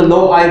ones with the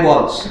low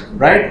eyeballs,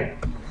 right?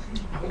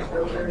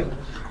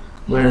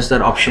 Where is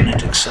that option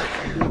index side?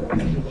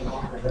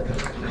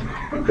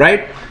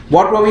 Right?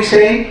 What were we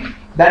saying?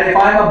 That if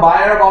I'm a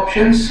buyer of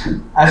options,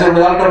 as a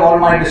result of all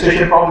my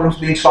decision problems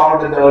being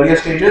solved in the earlier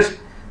stages,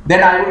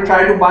 then I will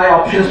try to buy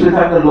options which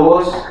have the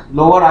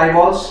lower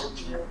eyeballs,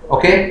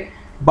 okay?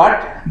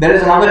 But there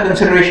is another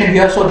consideration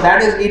here, so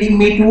that is leading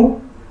me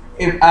to,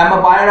 if I'm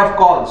a buyer of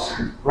calls,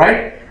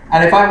 right?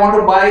 And if I want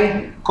to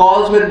buy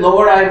calls with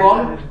lower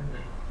eyeball,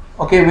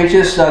 okay, which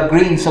is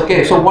greens,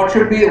 okay, so what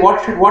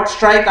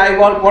strike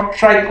eyeball, what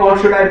strike call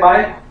should I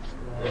buy?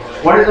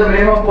 What is the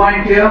minimum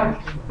point here?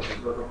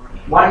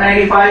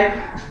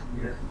 195?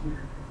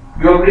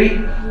 You agree?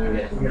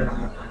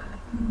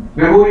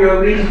 Vibhu, you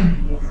agree?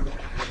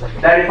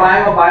 That if I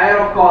am a buyer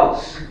of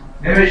calls,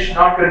 Nimish,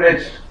 not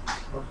convinced.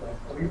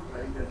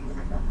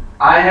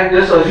 I have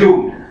just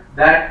assumed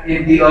that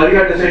in the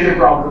earlier decision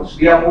problems,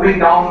 we are moving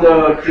down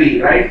the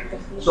tree, right?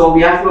 So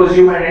we have to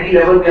assume at any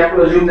level, we have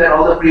to assume that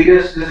all the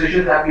previous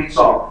decisions have been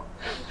solved.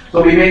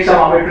 So we make some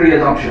arbitrary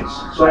assumptions.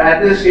 So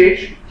at this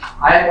stage,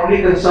 I am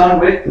only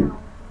concerned with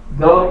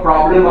the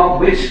problem of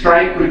which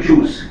strike to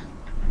choose.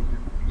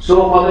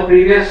 So for the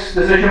previous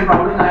decision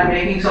problem, I am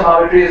making some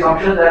arbitrary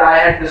assumptions that I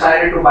had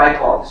decided to buy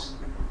calls.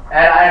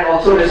 And I had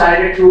also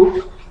decided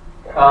to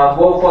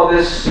go for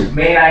this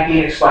May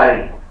 19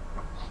 expiry.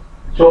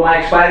 So my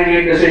expiry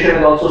date decision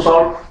is also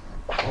solved,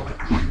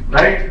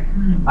 right?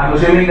 I'm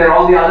assuming that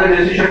all the other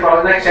decision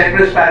problems, like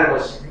ceteris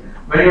paribus,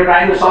 when you're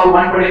trying to solve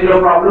one particular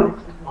problem,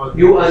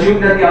 you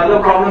assume that the other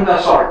problems are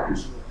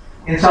solved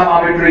in some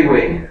arbitrary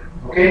way,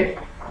 okay?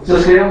 Is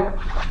this clear?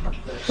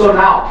 So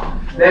now,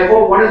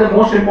 therefore, what is the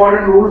most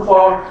important rule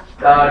for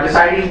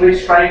deciding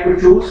which strike to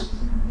choose?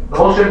 The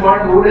most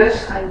important rule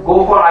is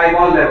go for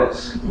eyeball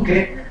levels.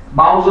 Okay,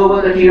 mouse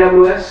over the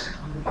TWS,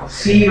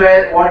 see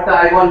what the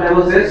eyeball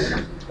levels is.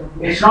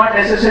 It's not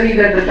necessary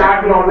that the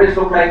chart will always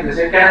look like this.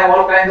 It can have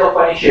all kinds of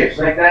funny shapes.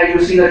 Like that,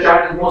 you see the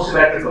chart is more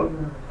symmetrical.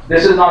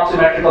 This is not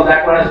symmetrical.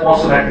 That one is more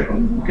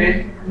symmetrical.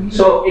 Okay,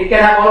 so it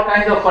can have all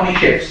kinds of funny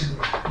shapes.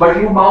 But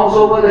you mouse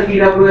over the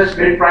TWS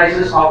bid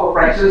prices, offer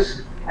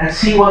prices, and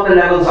see what the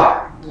levels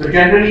are. So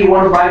generally, you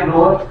want to buy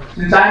lower.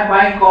 Since I am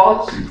buying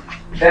calls,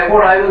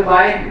 therefore I will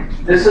buy.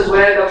 This is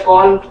where the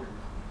call,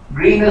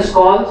 green is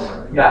calls.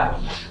 Yeah.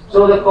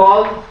 So the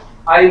call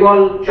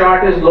eyeball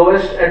chart is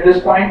lowest at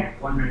this point.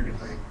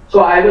 195. So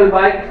I will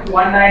buy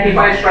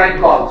 195 strike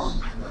calls.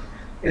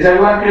 Is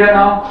everyone clear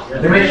now?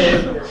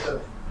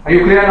 Ramesh, are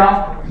you clear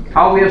now?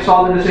 How we have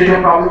solved the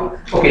decision problem?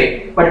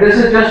 Okay, but this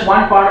is just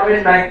one part of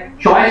it. Like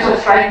choice of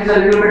strike is a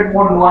little bit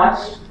more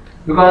nuanced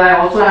because I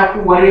also have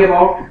to worry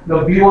about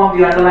the view on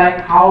the underlying,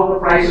 how the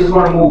price is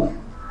going to move,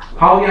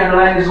 how the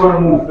underlying is going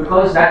to move,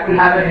 because that will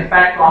have an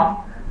impact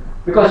on.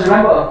 Because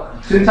remember,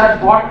 since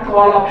I bought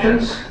call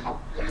options,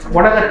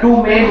 what are the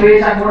two main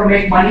ways I'm going to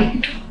make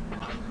money?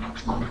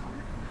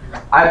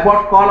 I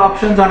bought call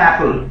options on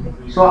Apple.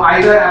 So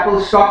either Apple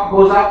stock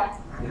goes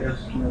up,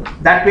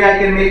 that way I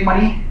can make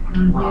money,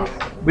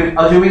 with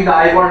assuming the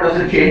eyeball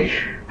doesn't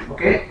change.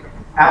 Okay,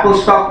 Apple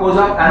stock goes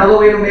up. Another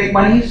way to make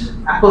money is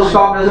Apple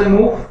stock doesn't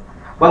move,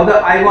 but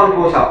the eyeball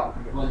goes up.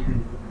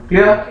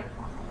 Clear?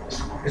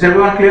 Is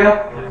everyone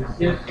clear?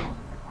 Yes.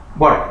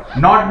 What?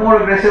 Not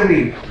more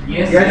aggressively.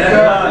 Yes,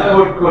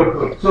 Sir.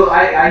 Good. So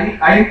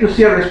I need to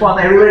see a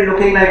response. Everybody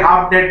looking like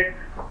half dead.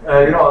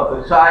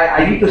 So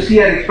I need to see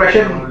an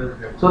expression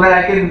so that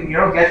I can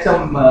get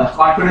some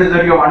confidence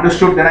that you have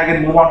understood. Then I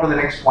can move on to the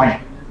next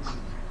point.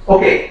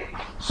 Okay.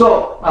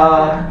 So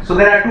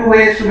there are two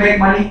ways to make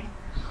money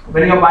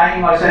when you're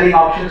buying or selling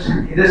options.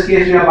 In this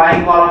case, we are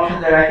buying call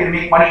options, and I can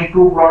make money in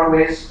two broad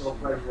ways.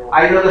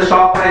 Either the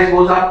stock price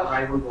goes up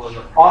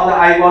or the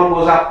eyeball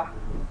goes up.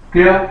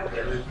 Clear?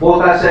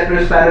 Both are set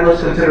risk variables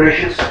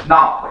considerations.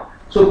 Now,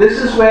 so this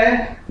is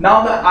where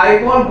now the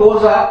eyeball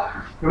goes up.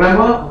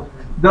 Remember,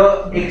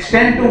 the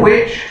extent to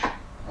which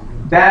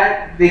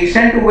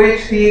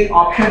the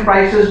option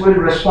prices will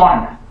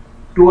respond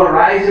to a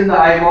rise in the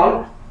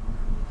eyeball,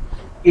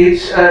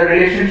 it's a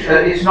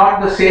relationship. It's not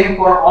the same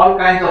for all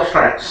kinds of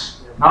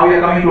strikes. Now we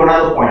are coming to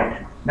another point.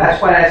 That's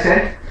why I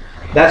said.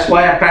 That's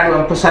why I'm trying to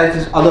emphasize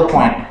this other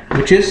point,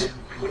 which is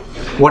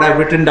what I've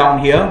written down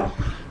here.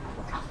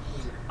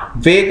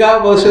 Vega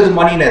versus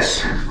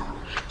moneyness.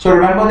 So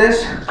remember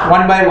this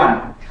one by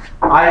one.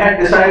 I had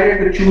decided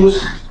to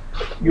choose,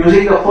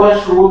 using the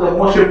first rule, the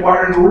most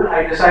important rule,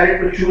 I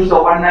decided to choose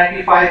the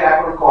 195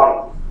 Apple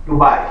call to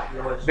buy.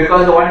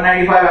 Because the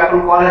 195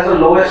 Apple call has the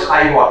lowest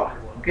eyeball.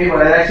 Okay,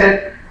 but as I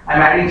said,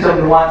 I'm adding some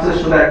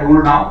nuances to that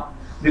rule now.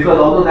 Because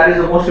although that is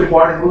the most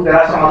important rule, there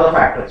are some other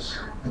factors.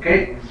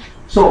 Okay,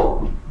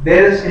 so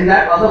there is, in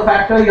that other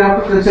factor, you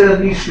have to consider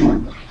these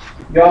two.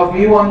 Your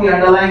view on the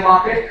underlying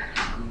market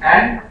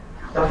and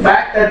the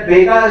fact that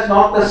Vega is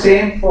not the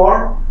same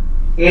for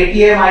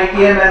ATM,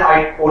 ITM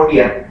and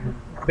OTM.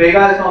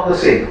 Vega is not the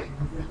same.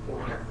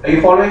 Are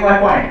you following my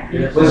point?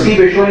 Yes. We'll see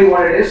visually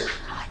what it is.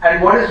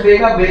 And what is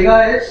Vega?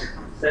 Vega is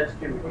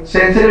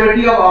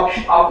sensitivity of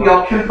the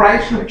option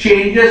price to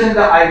changes in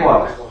the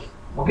eyeball.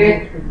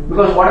 Okay?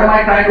 Because what am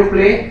I trying to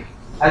play?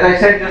 As I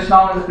said just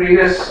now in the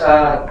previous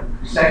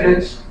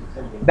sentence,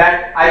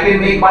 that I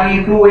can make money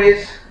in two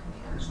ways.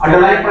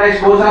 Underlying price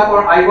goes up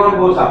or eyeball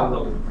goes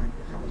up.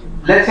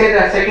 Let's say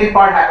the second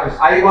part happens,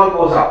 eyeball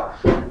goes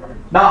up.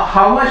 Now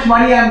how much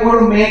money I'm going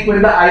to make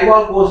when the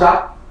eyeball goes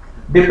up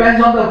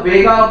depends on the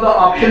Vega of the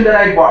option that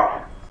I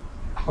bought.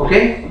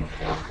 Okay?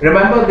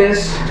 Remember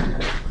this.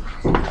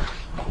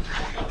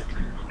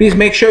 Please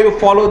make sure you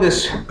follow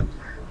this.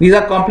 These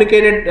are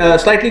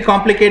complicated, slightly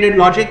complicated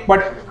logic,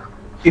 but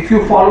if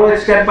you follow it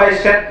step by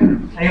step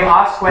and you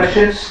ask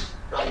questions,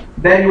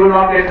 then you will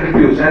not get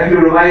confused, and if you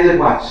revise it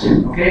once.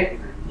 Okay?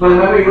 So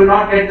remember, you will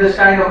not get this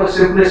kind of a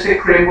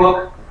simplistic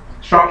framework,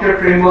 structured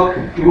framework.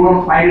 You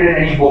won't find it in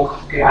any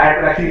book. Okay, I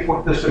had to actually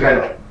put this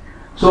together.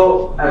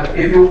 So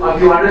if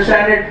you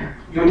understand it,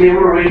 you'll be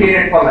able to retain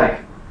it for life.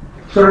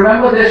 So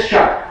remember this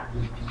chart.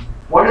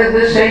 What is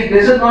this saying?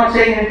 This is not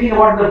saying anything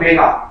about the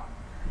Vega.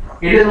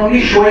 It is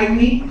only showing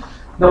me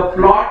the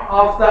plot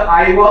of the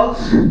eyeballs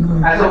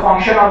as a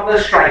function of the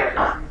strike.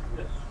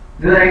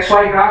 This is an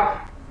XY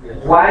graph.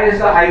 Y is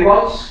the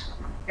eyeballs,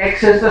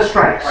 X is the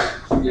strikes.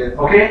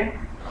 Okay?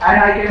 And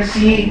I can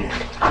see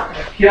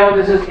here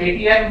this is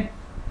ATM.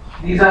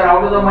 These are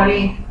out of the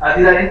money.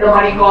 These are in the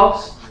money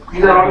calls.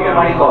 These are out of the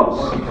money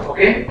calls.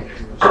 Okay?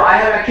 So I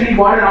have actually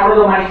bought an out of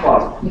the money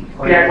call.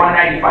 Okay, at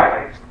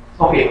 195.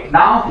 Okay,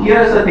 now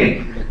here's the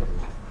thing.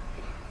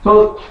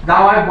 So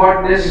now I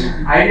bought this.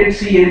 I didn't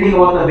see anything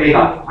about the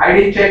Vega. I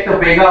didn't check the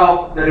Vega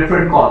of the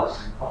different calls,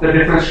 of the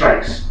different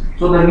strikes.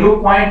 So the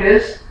new point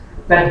is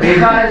that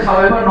Vega is,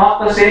 however,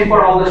 not the same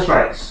for all the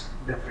strikes.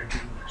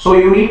 So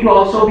you need to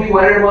also be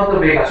worried about the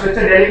Vega. So it's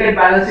a delicate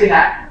balancing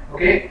act,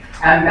 okay?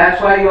 And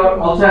that's why you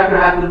also have to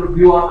have the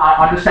view on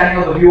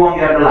understanding of the view on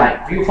the underlying.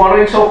 Are you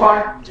following so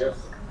far? Yes.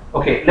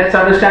 Okay, let's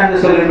understand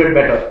this a little bit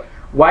better.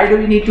 Why do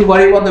we need to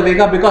worry about the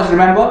Vega? Because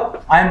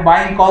remember, I'm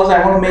buying calls, I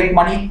want to make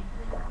money.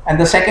 And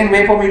the second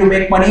way for me to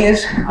make money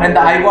is when the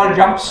I-wall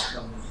jumps,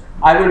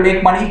 I will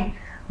make money.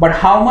 But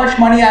how much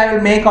money I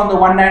will make on the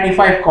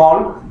 195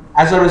 call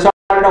as a result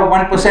of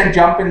 1%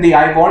 jump in the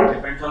I-wall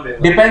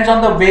depends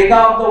on the Vega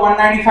of the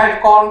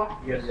 195 call.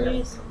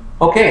 Yes.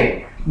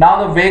 Okay,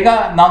 now the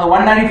Vega, now the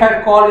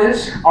 195 call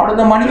is out of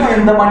the money or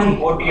in the money?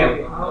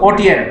 OTM.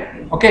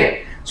 OTM.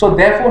 Okay, so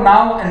therefore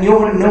now a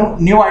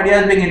new idea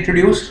is being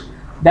introduced,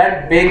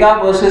 that Vega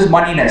versus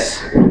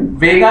moneyness.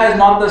 Vega is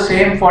not the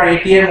same for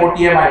ATM,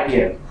 OTM,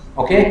 ITM.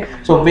 Okay,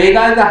 so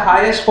Vega is the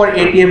highest for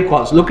ATM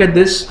calls. Look at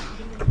this.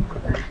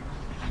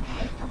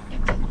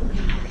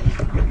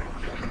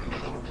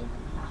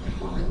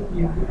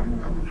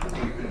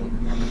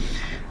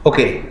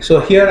 Okay,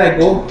 so here I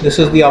go. This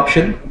is the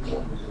option.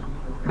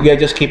 We are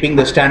just keeping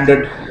the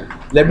standard.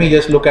 Let me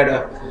just look at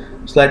a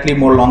slightly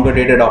more longer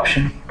dated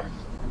option.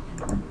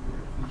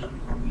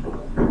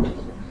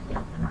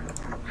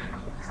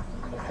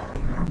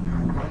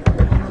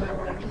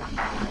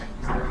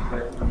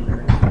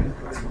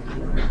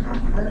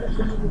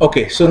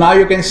 Okay, so now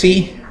you can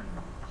see.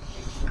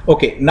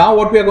 Okay, now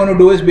what we are going to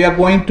do is we are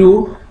going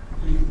to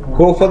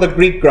go for the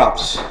Greek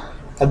graphs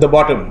at the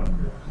bottom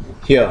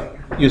here.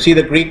 You see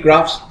the Greek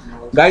graphs?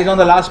 Guys on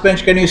the last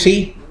bench, can you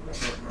see?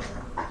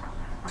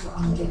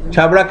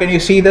 Chabra, can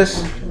you see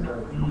this?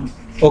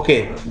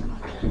 Okay.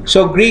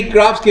 So Greek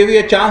graphs give you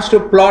a chance to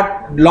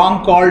plot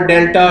long call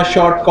delta,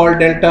 short call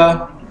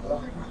delta.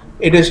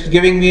 It is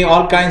giving me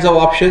all kinds of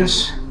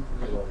options.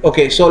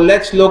 Okay, so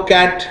let's look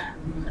at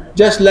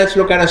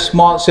a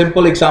small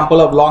simple example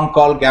of long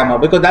call gamma,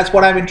 because that's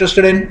what I'm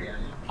interested in.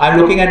 I'm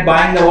looking at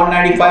buying the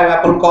 195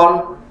 Apple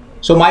call.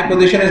 So my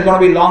position is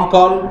going to be long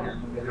call.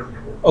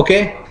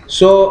 Okay,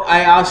 so I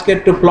ask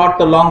it to plot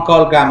the long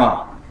call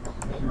gamma.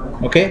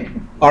 Okay,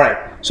 all right.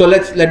 So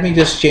let me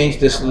just change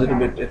this a little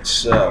bit.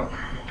 It's let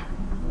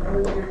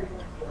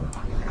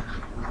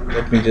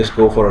me just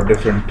go for a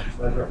different.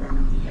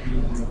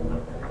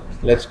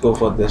 Let's go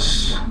for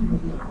this.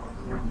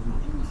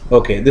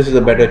 Okay, this is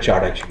a better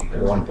chart actually,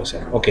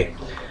 1%. Okay,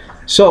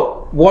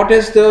 so what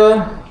is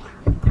the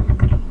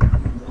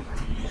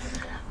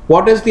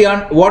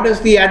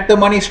at the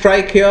money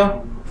strike here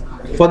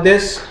for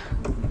this?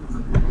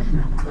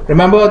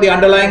 Remember, the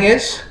underlying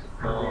is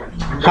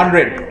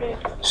 100.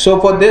 So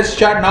for this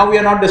chart, now we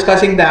are not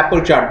discussing the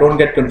Apple chart. Don't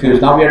get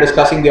confused. Now we are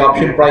discussing the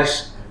option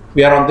price.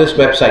 We are on this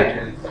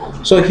website.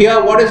 So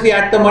here, what is the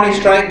at the money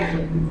strike?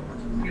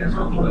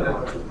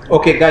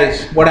 Okay,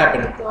 guys, what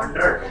happened?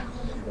 100.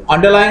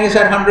 Underlying is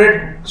at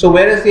 100. So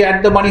where is the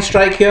at the money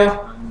strike here?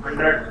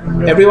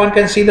 100. Everyone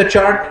can see the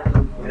chart.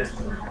 Yes.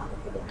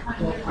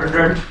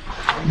 100.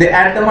 The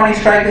at the money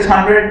strike is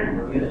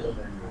 100. Yes.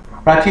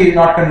 Prachi is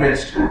not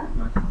convinced.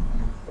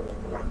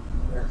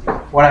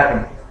 What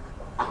happened?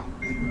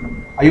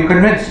 Are you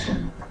convinced?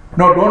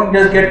 No, don't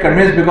just get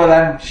convinced because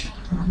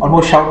I'm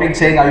almost shouting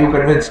saying, are you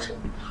convinced?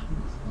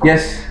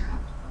 Yes.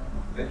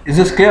 Is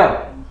this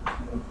clear?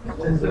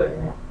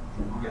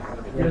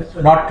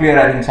 Not clear,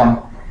 I think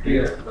some.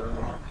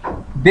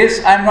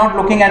 This, I'm not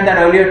looking at that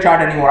earlier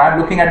chart anymore. I'm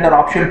looking at the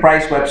option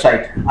price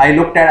website. I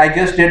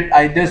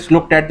just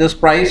looked at this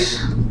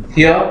price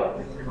here.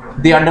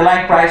 The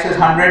underlying price is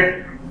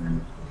 100.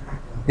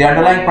 The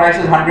underlying price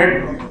is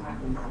 100.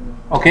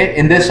 Okay,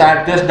 in this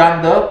I've just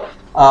done the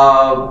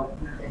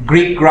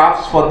Greek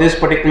graphs for this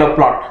particular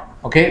plot.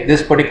 Okay,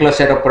 this particular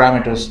set of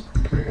parameters.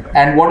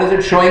 And what is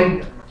it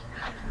showing?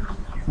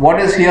 What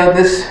is here?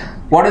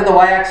 What is the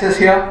y-axis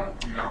here?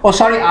 Oh,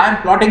 sorry,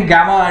 I'm plotting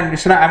gamma, and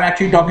I'm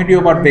actually talking to you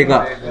about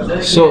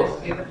Vega. So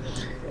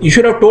you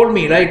should have told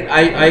me, right?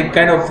 I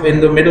kind of, in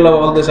the middle of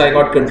all this, I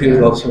got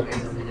confused also.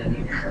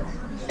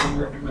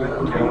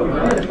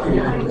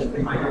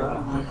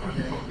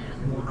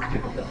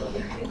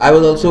 I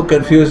was also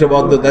confused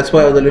about that's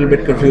why I was a little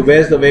bit confused.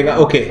 Where's the Vega?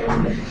 Okay.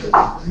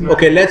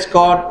 Okay, let's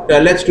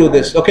do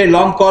this. Okay,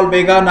 long call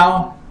Vega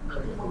now.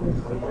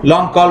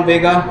 Long call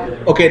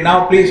Vega. Okay,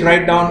 now please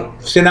write down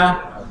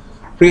Sina.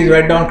 Please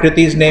write down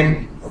Kriti's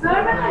name.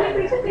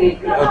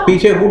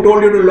 Piche, who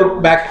told you to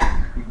look back?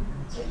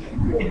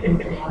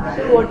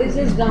 So what is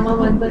this gamma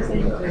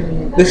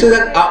 1%? This is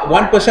a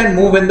 1%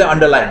 move in the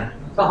underlying.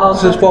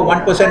 This is for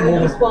 1%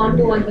 move. Respond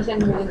to 1%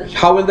 move in the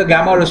How will the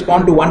gamma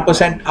respond to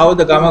 1%? How is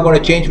the gamma going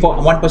to change for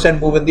 1%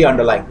 move in the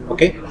underlying?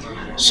 Okay.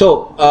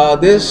 So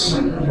this,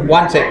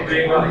 one sec.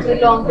 So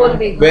long call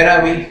Vega. Where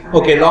are we?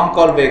 Okay, long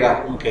call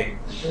Vega. Okay.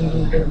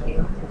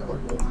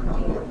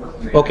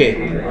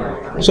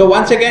 Okay. So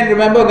once again,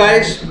 remember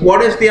guys,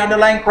 what is the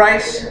underlying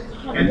price?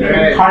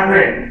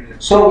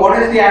 100. So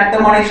what is the at the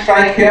money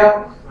strike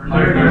here?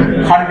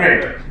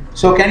 100.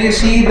 So can you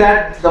see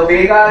that the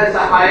Vega is the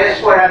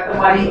highest for at the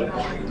money?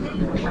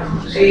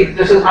 See,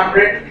 this is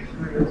 100.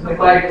 If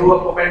I do a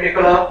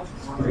perpendicular,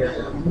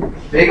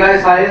 Vega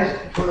is highest.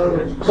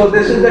 So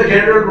this is the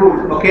general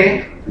rule,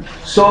 okay?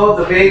 So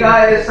the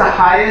Vega is the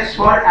highest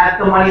for at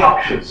the money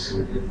options,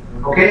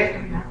 okay?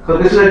 So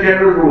this is a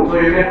general rule. So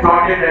you can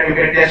plot it and you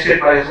can test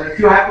it by yourself. If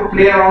you have to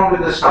play around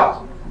with the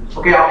stuff,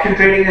 okay? Option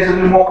trading is a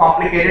little more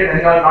complicated,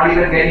 and you are not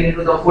even getting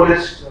into the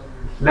fullest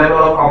level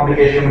of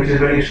complication, which is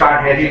when you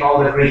start hedging all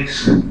the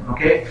Greeks,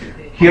 okay?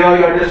 Here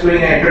you are just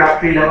doing an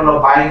introductory level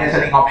of buying and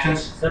selling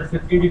options. Sir,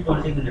 50 to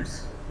 20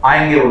 minutes.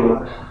 आएंगे वो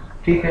लोग,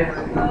 ठीक है?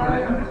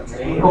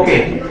 Okay,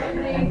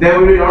 there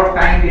will be a lot of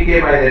time decay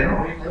by then, no?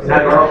 There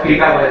are a lot of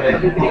clicker by then.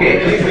 Okay,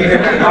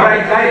 all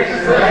right, guys.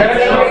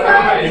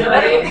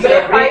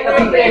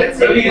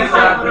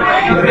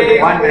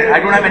 1 minute. I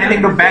don't have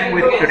anything to bang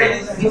with today.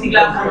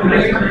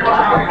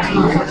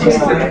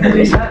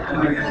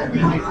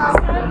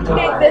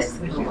 Take this.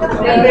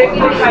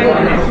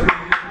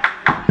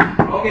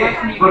 Okay,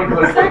 good.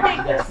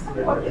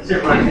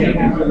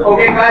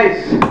 Okay, guys.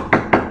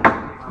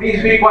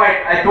 Please be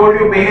quiet. I told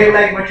you behave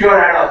like mature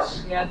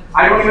adults.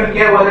 I don't even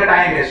care what the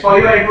time is. For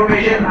your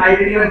information, I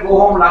didn't even go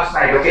home last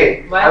night.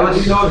 Okay, I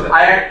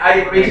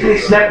basically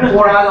slept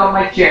 4 hours on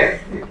my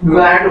chair because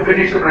I had to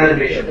finish the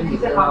presentation.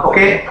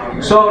 Okay,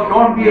 so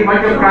don't be a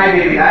bunch of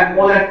crybaby. I'm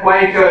more than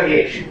quite your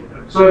age.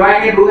 So if I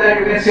can do that,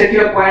 you can sit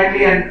here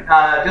quietly and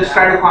just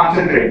try to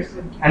concentrate.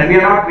 And we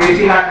are not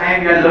wasting our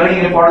time. We are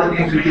learning important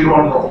things which you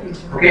don't know.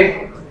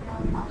 Okay.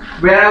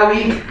 Where are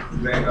we?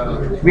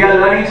 We are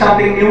learning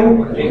something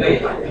new.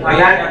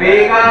 That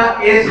Vega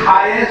is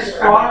highest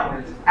for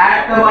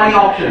at the money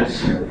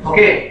options.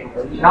 Okay.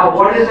 Now,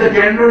 what is the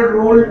general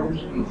rule?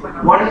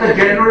 What is the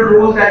general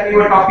rule that we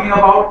were talking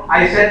about?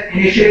 I said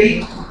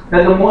initially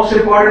that the most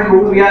important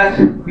rule we are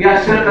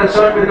still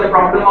concerned with the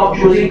problem of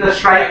choosing the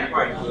strike.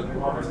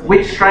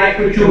 Which strike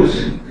to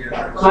choose?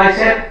 So I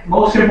said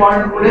most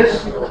important rule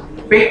is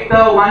pick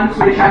the ones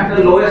which have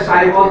the lowest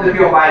eyeballs if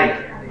you're buying.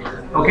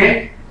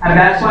 Okay. And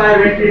that's why I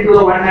went into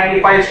the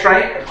 195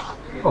 strike,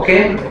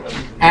 okay?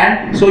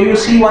 And so you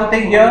see one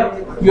thing here,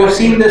 you have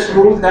seen this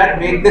rule that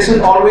this is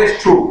always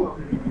true.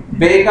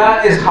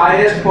 Vega is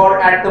highest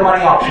for at the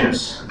money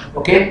options,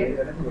 okay?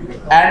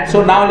 And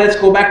so now let's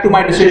go back to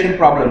my decision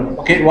problem,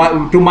 okay?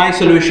 To my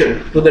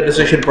solution to the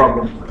decision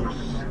problem.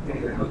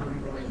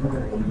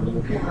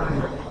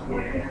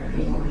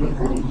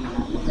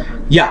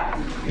 Yeah.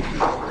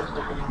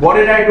 What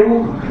did I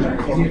do?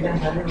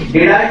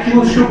 Did I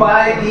choose to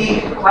buy the,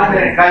 1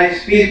 minute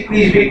guys,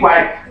 please be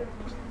quiet.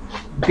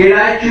 Did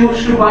I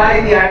choose to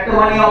buy the at the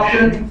money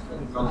option?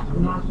 I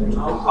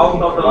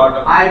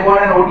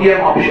bought an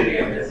OTM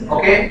option,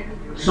 okay?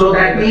 So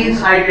that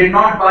means I did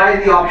not buy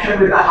the option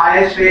with the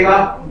highest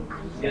Vega.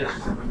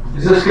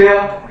 Is this clear?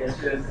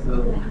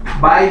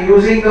 By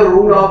using the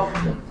rule of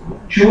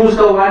choose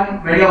the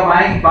one, when you're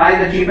buying, buy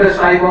the cheapest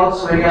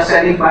eyeballs, when you're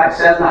selling,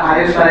 sell the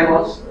highest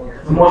eyeballs.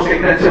 The most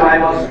expensive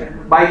eyeballs.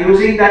 By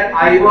using that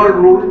eyeball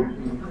rule,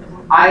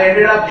 I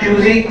ended up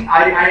choosing,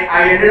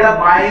 I ended up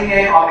buying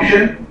an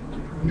option,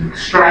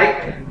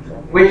 strike,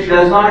 which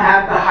does not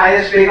have the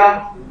highest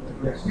Vega.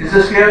 Is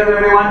this clear to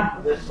everyone?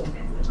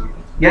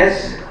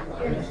 Yes?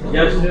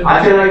 Yes.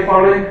 Achal, are you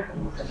following?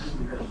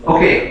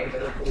 Okay.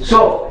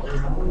 So,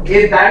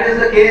 if that is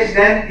the case,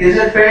 then is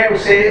it fair to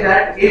say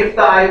that if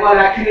the eyeball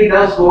actually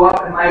does go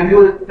up, and my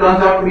view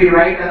turns out to be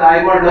right, and the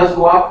eyeball does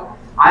go up,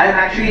 I am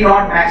actually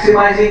not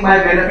maximizing my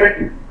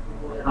benefit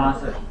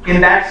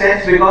in that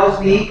sense, because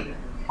the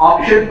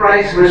option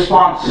price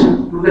response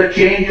to the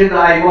change in the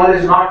eyeball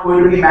is not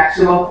going to be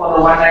maximum for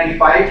the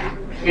 195.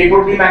 It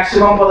would be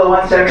maximum for the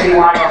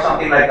 171 or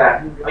something like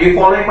that. Are you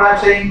following what I'm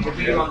saying?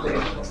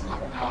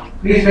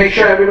 Please make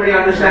sure everybody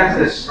understands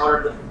this.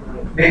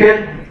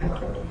 Nikhil,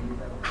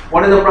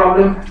 what is the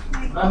problem?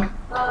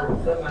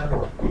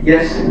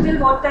 Yes. Till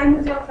what time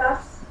is your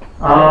class?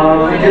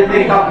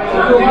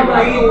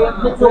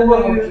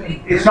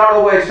 It's not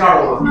over. It's not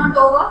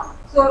over.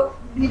 So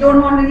we don't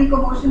want any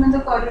commotion in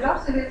the corridor.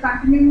 So we're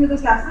continuing with the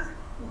classes.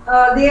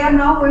 They are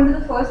now going to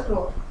the first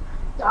floor.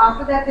 So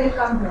after that they'll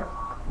come here.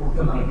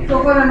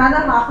 So for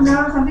another half an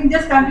hour or something,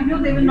 just continue.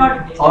 They will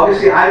not.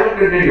 Obviously, I will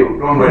continue.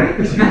 Don't worry.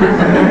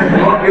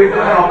 Don't give them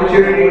an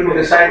opportunity to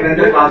decide when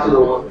the class is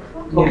over.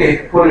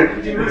 Okay, pull it.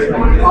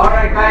 All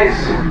right, guys.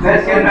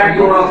 Let's get back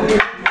to work.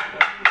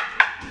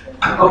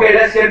 Okay,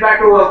 let's get back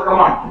to work. Come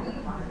on.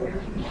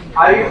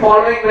 Are you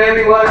following where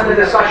we were in the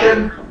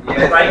discussion?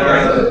 Yes.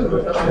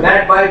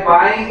 That by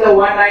buying the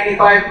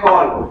 195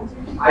 call,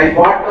 I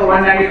bought the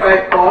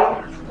 195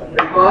 call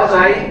because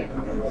I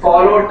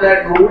followed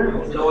that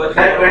rule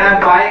that when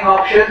I'm buying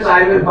options,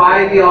 I will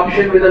buy the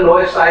option with the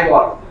lowest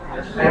eyeball.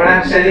 And when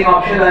I'm selling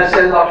options, I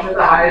sell the option with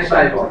the highest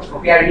eyeball.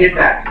 Okay, I did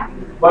that.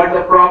 But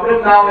the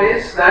problem now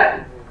is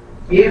that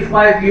if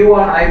my view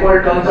on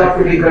eyeball turns out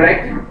to be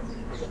correct,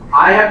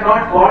 I have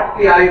not bought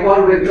the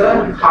eyeball with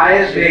the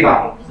highest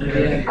Vega.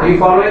 Are you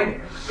following?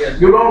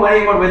 You don't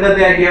worry about whether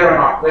they are here or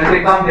not. When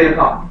they come, they'll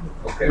come.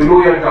 You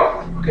do your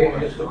job. Okay,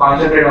 just to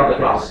concentrate on the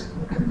class.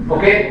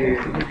 Okay?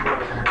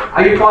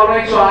 Are you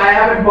following? So I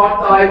haven't bought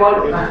the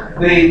eyeball,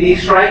 the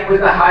strike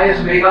with the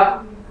highest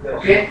Vega.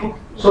 Okay?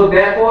 So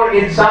therefore,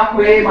 in some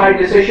way, my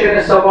decision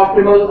is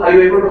suboptimal. Are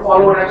you able to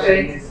follow what I'm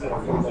saying?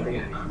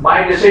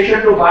 My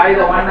decision to buy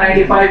the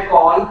 195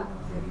 call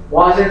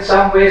was in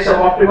some way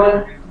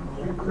suboptimal.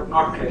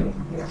 Not clear.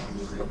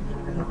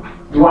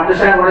 You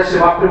understand what is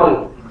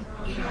suboptimal?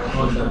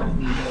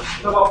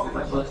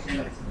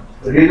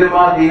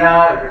 Ridhima,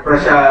 Dina,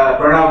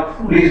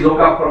 Pranav, please look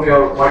up from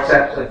your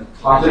WhatsApps and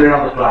concentrate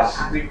on the class.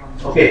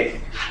 Okay.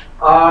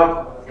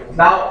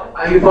 Now,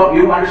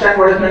 you understand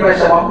what is meant by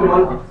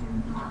suboptimal?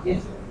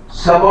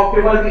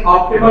 Suboptimal, the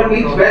optimal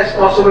means best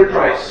possible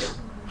choice.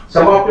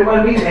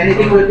 Suboptimal means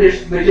anything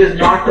which is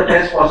not the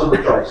best possible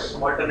choice.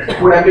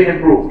 Could have been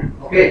improved.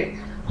 Okay.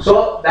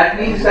 So that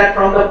means that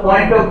from the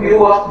point of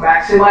view of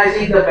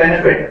maximizing the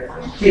benefit.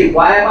 See,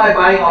 why am I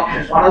buying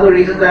options? One of the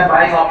reasons I'm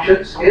buying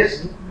options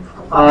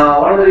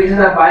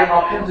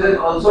is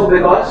also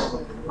because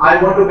I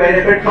want to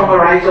benefit from a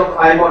rise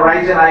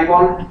in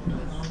eyeball.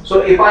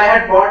 So if I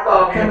had bought the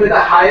option with the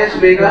highest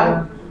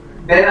vega,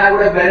 then I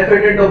would have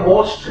benefited the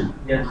most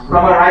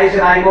from a rise in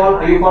eyeball.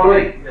 Are you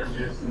following?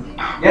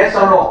 Yes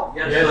or no?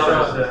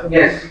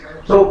 Yes.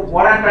 So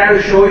what I'm trying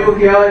to show you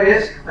here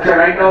is,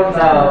 write down,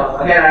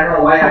 again I don't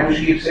know why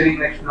Ayush keeps sitting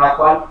next to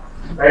Nagpal,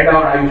 write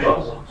down Ayush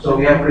also. So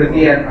we have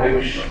Kriti and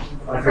Ayush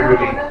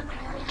contributing.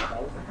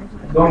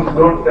 Don't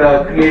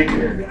create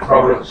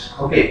problems.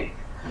 Okay.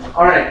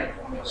 Alright.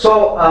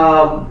 So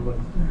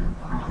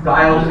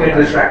I also get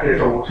distracted.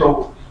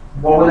 So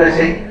what was I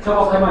saying?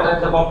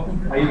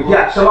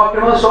 Yeah,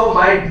 suboptimal. So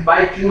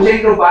by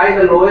choosing to buy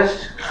the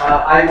lowest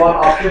eyeball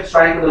option,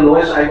 strike with the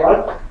lowest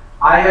eyeball,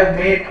 I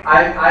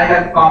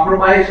have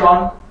compromised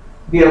on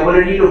the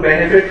ability to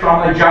benefit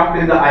from a jump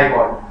in the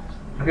eyeball.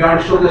 Have you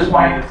understood this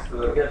point?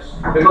 Yes.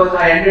 Because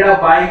I ended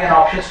up buying an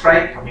option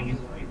strike.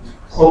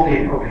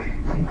 Okay.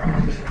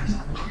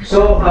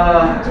 So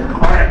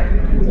alright.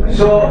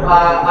 So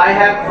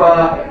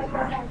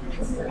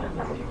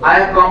I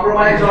have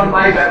compromised on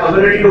my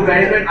ability to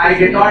benefit. I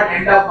did not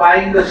end up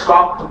buying the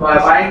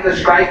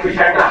strike which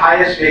had the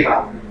highest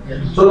vega.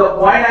 So the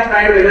point I'm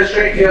trying to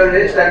illustrate here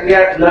is that we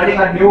are learning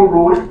a new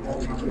rule.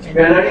 We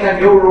are learning a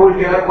new rule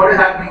here. What is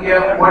happening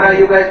here? What are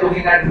you guys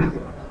looking at?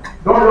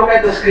 Don't look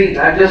at the screen.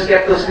 I've just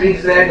kept the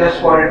screens there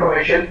just for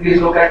information. Please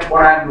look at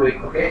what I'm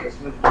doing. Okay.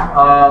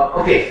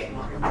 Okay.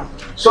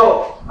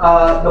 So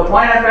the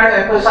point I'm trying to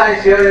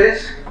emphasize here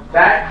is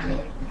that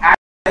at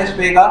highest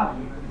vega.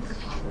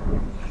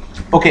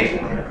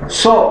 Okay.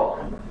 So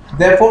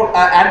therefore,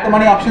 at the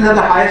money options are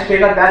the highest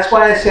vega. That's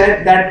why I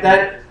said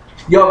that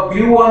your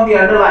view on the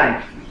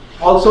underlying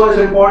also is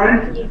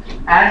important,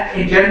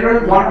 and in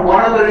general,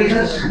 one of the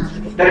reasons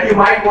that you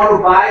might want to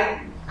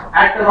buy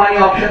at the money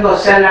options or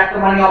sell at the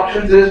money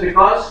options is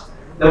because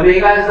the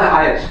vega is the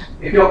highest.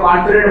 If you're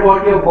confident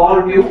about your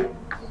ball view,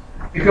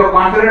 if you're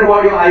confident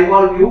about your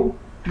eyeball view,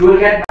 you will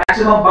get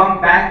maximum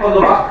bang for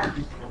the buck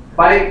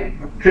by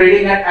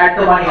trading at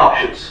the money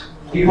options.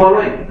 Keep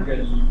following?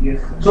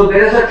 Yes. So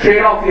there is a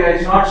trade-off here.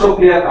 It's not so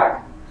clear cut.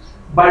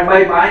 But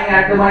by buying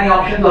at the money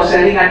options or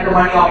selling at the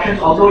money options,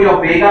 although your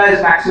vega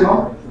is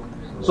maximum,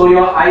 so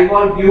your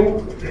eyeball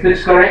view, if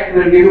it's correct,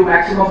 will give you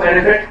maximum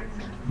benefit.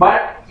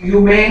 But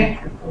you may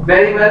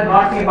very well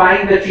not be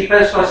buying the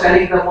cheapest or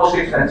selling the most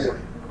expensive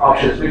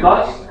options,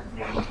 because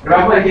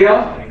remember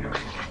here,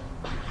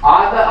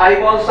 are the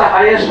eyeballs the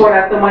highest for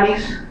at the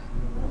monies?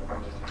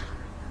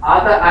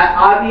 Are the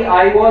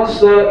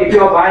eyeballs, if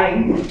you are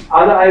buying,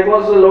 are the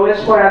eyeballs the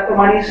lowest for at the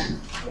monies?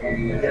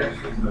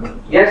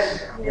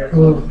 Yes?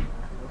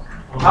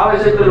 How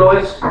is it the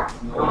lowest?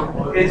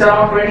 It's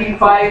around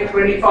 25,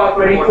 25,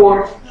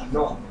 24.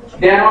 No.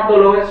 They are not the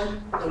lowest.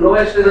 The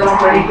lowest is around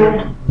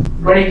 22,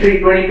 23,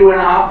 22 and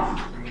a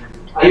half.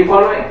 Are you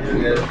following?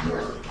 Yes.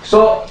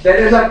 So there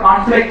is a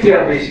conflict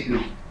here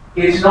basically.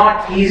 It's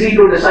not easy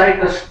to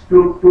decide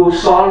to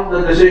solve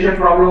the decision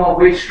problem of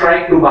which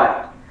strike to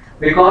buy.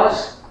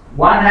 Because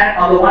on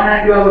the one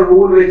hand you have a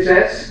rule which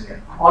says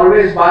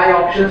always buy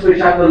options which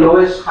have the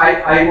lowest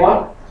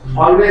eyeball.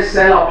 Always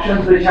sell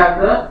options which have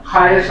the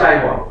highest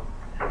eyeball.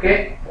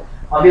 Okay.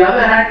 On the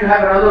other hand, you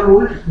have another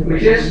rule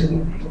which is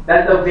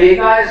that the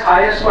vega is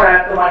highest for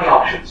at the money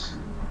options.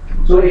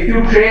 So if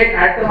you trade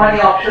at the money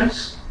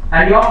options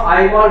and your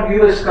eyeball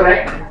view is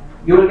correct,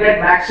 you will get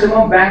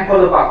maximum bang for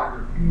the buck.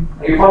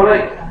 Are you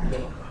following?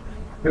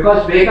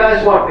 Because vega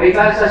is what?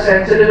 Vega is the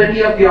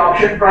sensitivity of the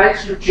option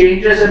price to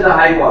changes in the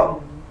eyeball.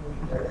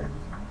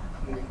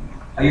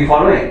 Are you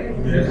following?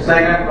 Yes. It's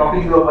like I'm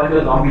talking to a bunch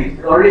of zombies.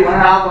 It's already 1.5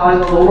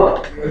 hours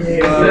over.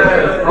 Yes.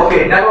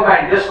 Okay, never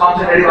mind. Just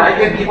concentrate. I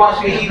can keep on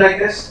speaking like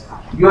this.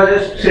 You are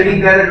just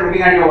sitting there and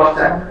looking at your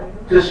WhatsApp.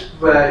 Just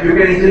you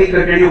can easily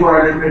continue for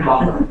a little bit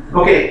longer.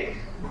 Okay.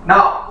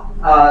 Now,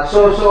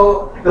 so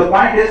the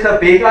point is the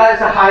vega is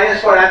the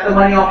highest for at the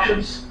money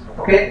options.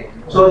 Okay.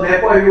 So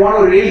therefore, if you want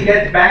to really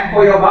get bang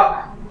for your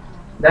buck,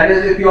 that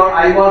is, if your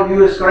eyeball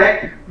view is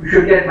correct, you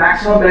should get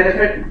maximum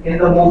benefit in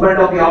the movement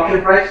of the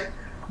option price.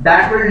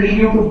 That will lead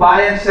you to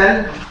buy and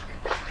sell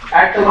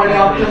at the money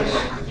options.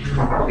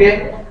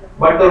 Okay,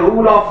 but the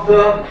rule of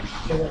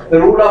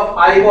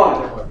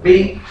eyeball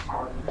being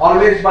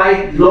always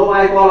buy low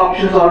eyeball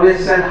options,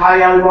 always sell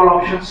high eyeball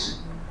options.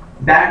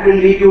 That will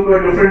lead you to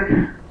a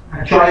different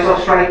choice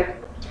of strike.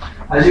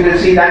 As you can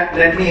see, that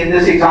led me in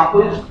this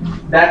example,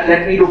 that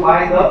led me to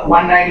buy the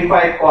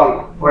 195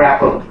 call for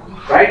Apple,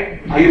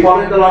 right? Are you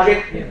following the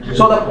logic?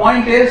 So the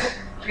point is,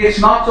 it's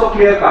not so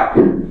clear cut,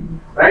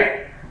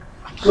 right?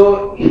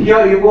 So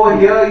here you go,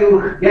 here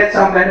you get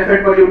some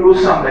benefit, but you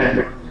lose some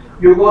benefit.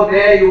 You go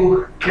there,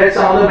 you get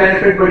some other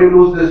benefit, but you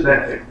lose this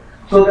benefit.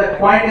 So the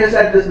point is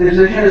that this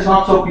decision is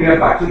not so clear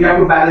cut, so you have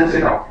to balance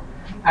it out.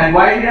 And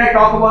why did I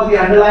talk about the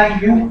underlying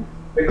view?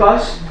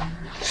 Because,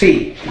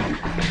 see,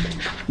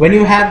 when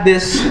you have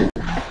this,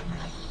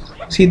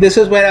 see, this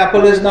is where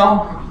Apple is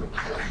now.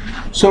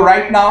 So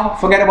right now,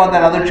 forget about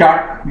that other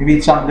chart, maybe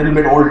it's some little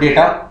bit old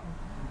data.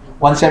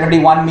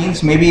 171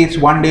 means maybe it's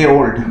 1 day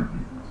old.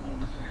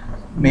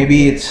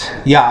 Maybe it's,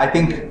 yeah, I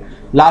think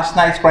last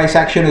night's price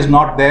action is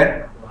not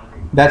there.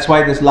 That's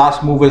why this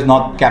last move is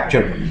not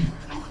captured.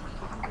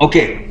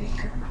 Okay,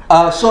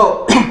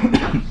 so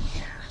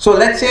so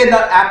let's say the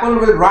Apple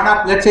will run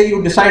up. Let's say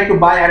you decide to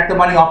buy at the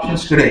money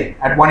options today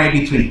at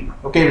 183.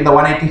 Okay, with the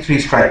 183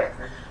 strike.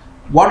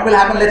 What will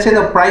happen? Let's say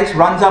the price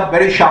runs up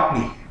very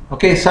sharply.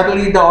 Okay,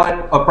 suddenly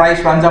the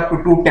price runs up to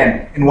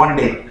 210 in 1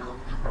 day.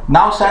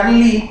 Now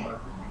suddenly,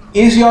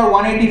 is your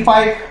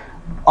 185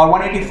 or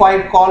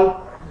 185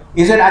 call,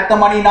 is it at the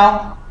money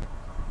now?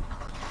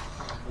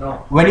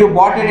 No. When you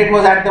bought it, it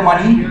was at the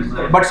money,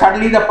 but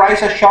suddenly the price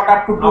has shot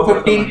up to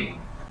 215.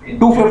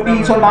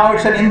 215, so now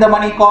it's an in the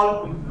money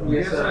call.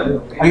 Yes,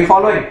 sir. Are you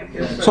following?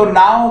 Yes, So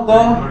now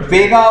the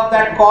vega of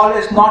that call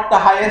is not the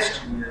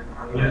highest.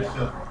 Yes,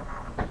 sir.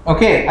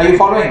 Okay, are you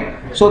following?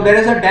 So there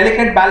is a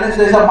delicate balance.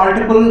 There is a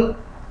multiple.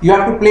 You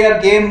have to play a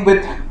game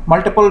with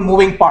multiple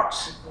moving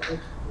parts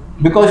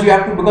because you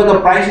have to, because the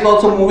price is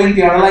also moving.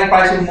 The underlying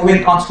price is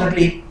moving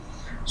constantly.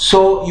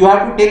 So you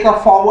have to take a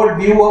forward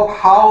view of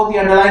how the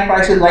underlying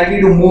price is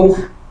likely to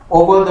move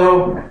over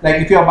the,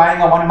 like if you are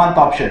buying a 1 month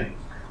option,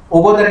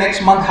 over the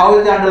next month, how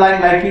is the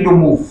underlying likely to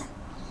move?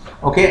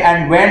 Okay,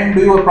 and when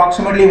do you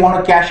approximately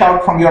want to cash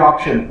out from your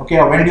option? Okay,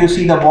 or when do you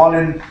see the ball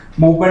in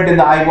movement in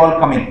the eyeball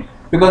coming?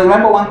 Because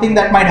remember one thing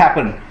that might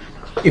happen.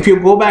 If you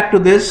go back to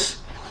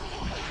this,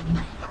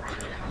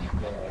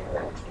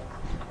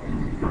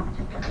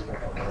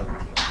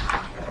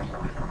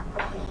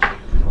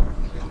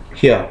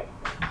 here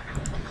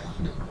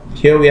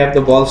we have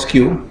the ball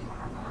skew.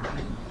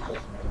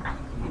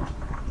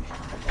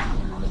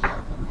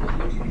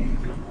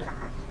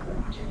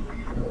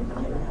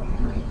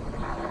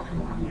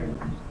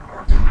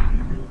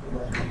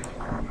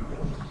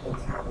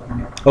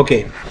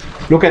 Okay,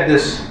 look at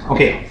this.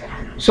 Okay,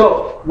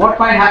 so what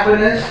might happen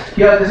is,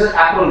 here this is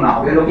Apple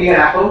now. We're looking at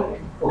Apple.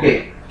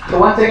 Okay, so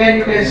once again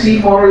you can see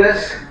more or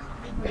less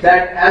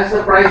that as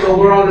the price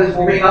overall is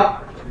moving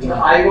up, the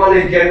eyeball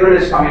in general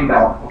is coming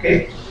down.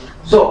 Okay,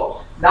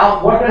 so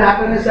now what will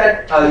happen is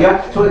that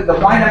so the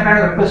point I'm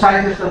trying to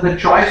emphasize is that the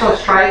choice of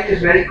strike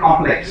is very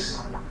complex.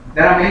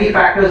 There are many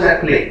factors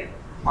at play.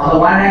 On the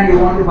one hand, you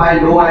want to buy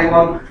low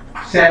eyeball,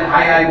 sell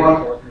high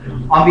eyeball.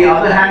 On the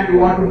other hand, you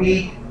want to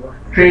be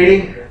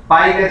trading,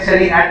 buying and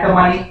selling at the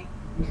money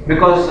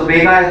because the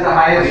vega is the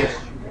highest.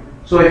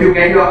 So if you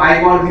get your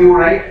eyeball view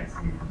right,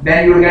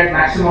 then you will get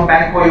maximum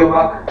bang for your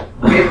buck.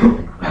 Okay?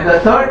 And the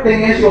third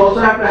thing is you also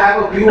have to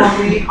have a view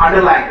on the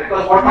underlying,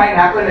 because what might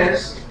happen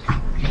is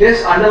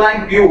this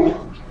underlying view,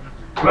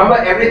 remember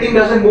everything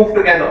doesn't move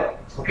together.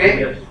 Okay?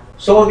 Yes.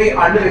 So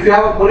if you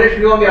have a bullish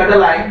view on the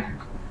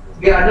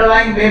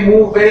underlying may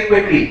move very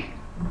quickly,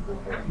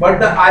 but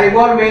the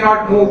eyeball may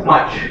not move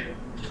much.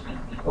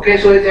 Okay,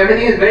 so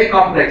everything is very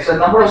complex. The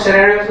number of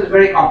scenarios is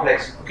very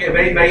complex. Okay,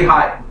 very, very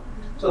high.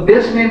 So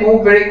this may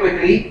move very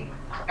quickly,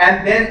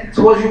 and then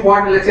suppose you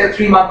bought, let's say, a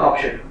 3 month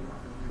option.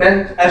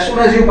 Then as soon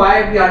as you buy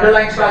it, the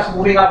underlying starts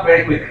moving up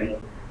very quickly.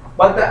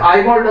 But the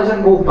eyeball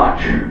doesn't move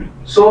much.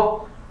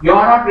 So you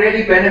are not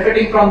really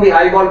benefiting from the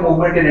eyeball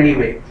movement in any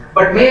way.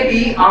 But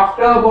maybe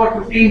after about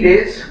 15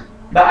 days,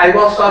 the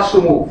eyeball starts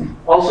to move,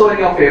 also in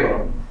your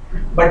favor.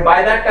 But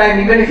by that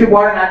time, even if you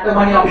bought an at the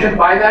money option,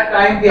 by that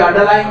time the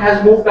underlying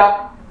has moved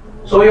up.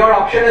 So your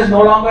option is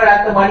no longer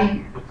at the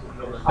money.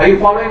 Are you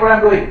following what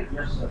I'm doing?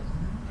 Yes, sir.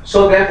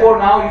 So therefore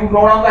now you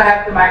no longer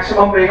have the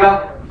maximum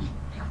vega.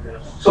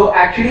 So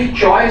actually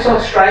choice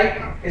of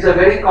strike is a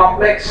very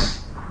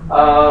complex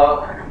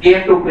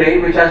game to play,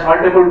 which has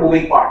multiple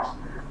moving parts.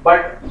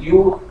 But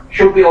you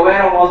should be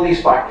aware of all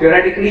these parts.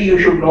 Theoretically you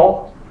should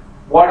know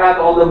what are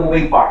all the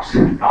moving parts.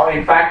 Now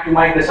in fact you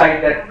might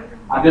decide that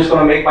I'm just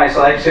going to make my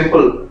life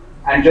simple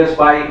and just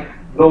buy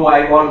low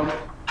eyeball,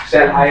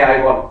 sell high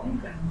eyeball.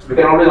 You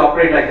can always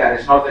operate like that.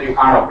 It's not that you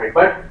can't operate.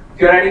 But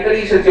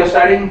theoretically, since you're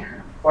studying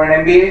for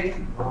an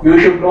MBA, you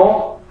should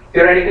know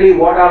theoretically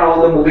what are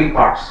all the moving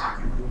parts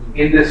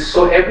in this.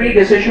 So every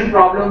decision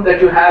problem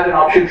that you have in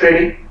option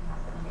trading,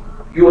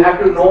 you have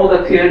to know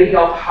the theory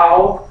of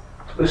how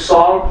to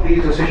solve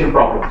these decision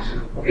problems.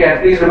 Okay,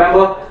 and please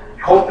remember,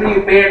 hopefully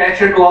you pay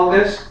attention to all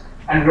this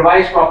and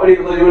revise properly,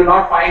 because you will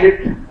not find it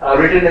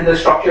written in the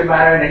structured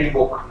manner in any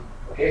book.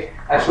 Okay. okay,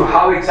 as to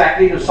how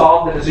exactly to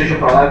solve the decision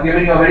problem. I've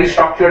given you a very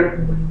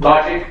structured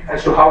logic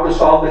as to how to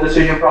solve the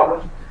decision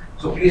problem.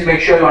 So please make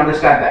sure you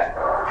understand that.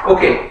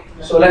 Okay,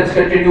 so let's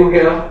continue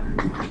here.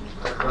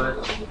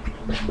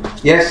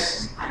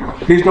 Yes,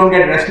 please don't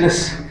get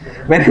restless.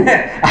 When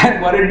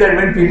I'm worried that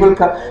when people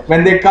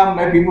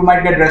come, people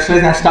might get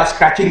restless and start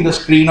scratching the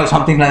screen or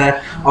something like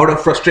that out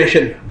of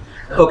frustration.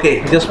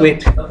 Okay, just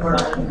wait.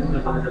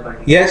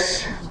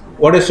 Yes,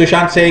 what is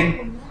Sushant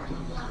saying?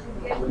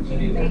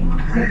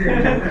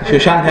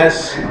 Sushant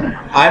has,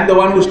 I'm the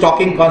one who's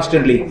talking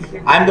constantly.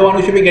 I'm the one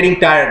who should be getting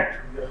tired.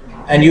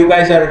 And you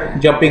guys are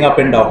jumping up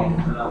and down.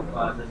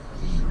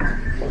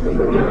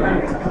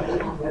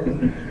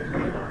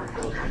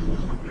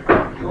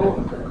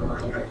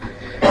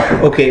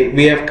 Okay,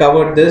 we have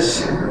covered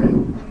this.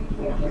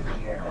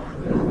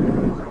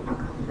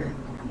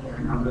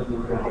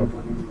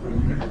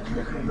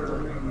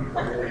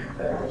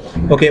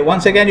 Okay,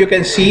 once again you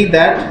can see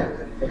that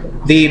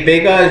the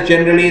Vega is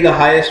generally the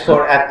highest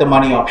for at the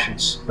money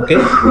options. Okay,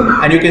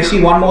 and you can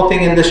see one more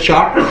thing in this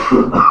chart.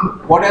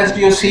 What else do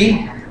you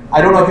see?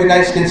 I don't know if you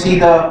guys can see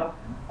the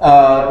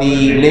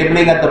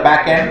labeling at the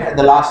back end, at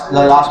the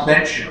last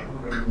bench.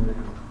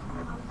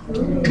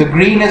 The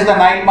green is the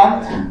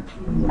 9-month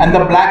and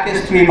the black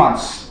is 3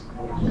 months.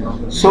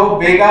 So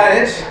Vega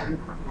is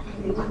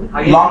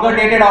longer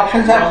dated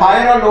options have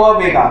higher or lower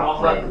Vega?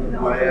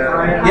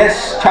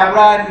 Yes,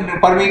 Chabra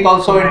and Parveek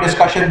also in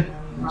discussion.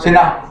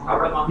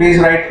 Sinha, please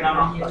write.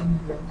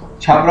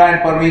 Chabra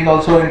and Parveek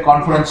also in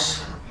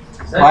conference.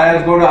 Why I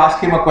was going to ask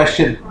him a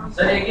question.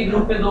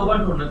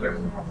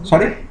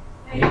 Sorry?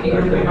 I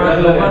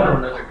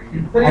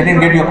didn't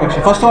get your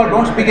question. First of all,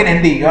 don't speak in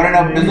Hindi. You are in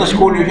a business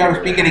school, you have to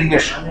speak in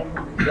English.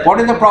 What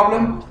is the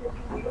problem?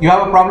 You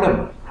have a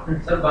problem.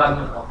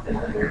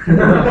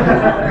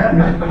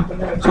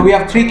 So we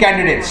have 3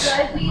 candidates.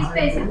 Sir, please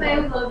specify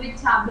with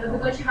Chabra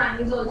because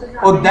Shivani is also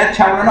Chabra. Oh, that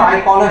Chabra, no,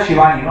 I call her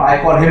Shivani, no,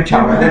 I call him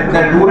Chabra.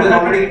 The rule is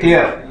already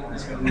clear.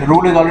 The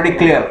rule is already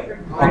clear.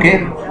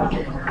 Okay?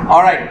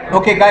 Alright,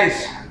 okay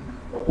guys.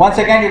 Once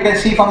again, you can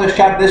see from this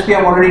chart, this we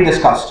have already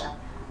discussed.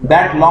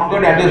 That longer,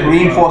 that is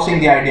reinforcing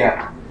the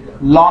idea.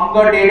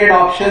 Longer dated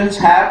options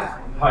have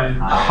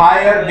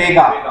higher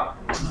Vega.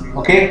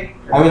 Okay?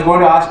 I was going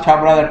to ask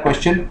Chabra that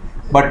question,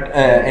 but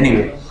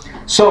anyway.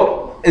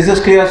 So, is this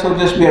clear? So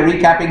just we are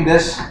recapping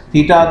this.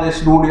 Theta,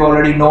 this rule you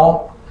already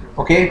know.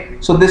 Okay?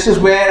 So this is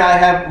where I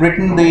have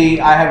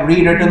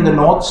rewritten the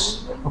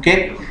notes.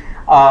 Okay?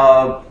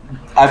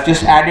 I've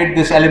just added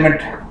this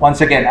element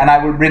once again, and I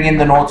will bring in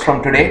the notes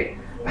from today.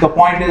 The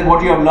point is,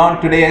 what you have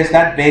learned today is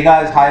that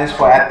Vega is highest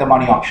for at the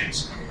money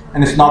options,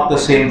 and it's not the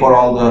same for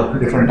all the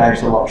different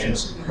types of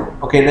options.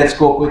 Okay, let's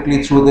go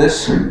quickly through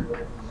this.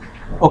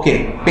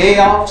 Okay,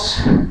 payoffs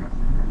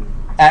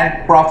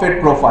and profit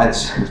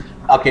profiles.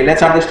 Okay,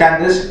 let's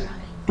understand this.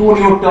 2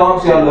 new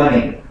terms you are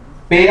learning: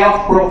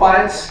 payoff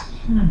profiles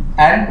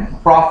and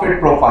profit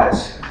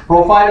profiles.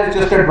 Profile is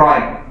just a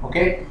drawing.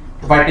 Okay,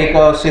 if I take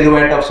a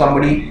silhouette of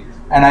somebody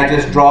and I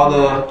just draw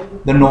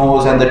the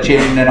nose and the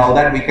chin and all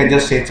that, we can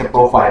just say it's a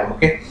profile.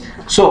 Okay,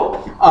 so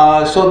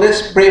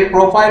this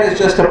profile is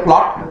just a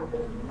plot.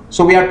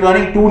 So we are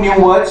learning 2 new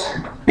words: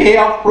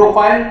 payoff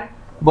profile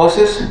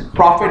versus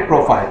profit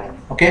profile.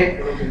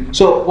 Okay,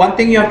 so one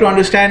thing you have to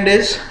understand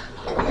is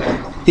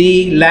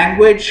the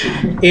language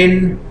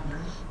in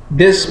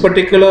this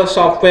particular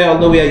software,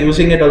 although we are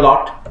using it a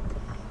lot.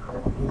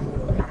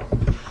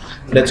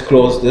 Let's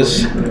close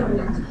this.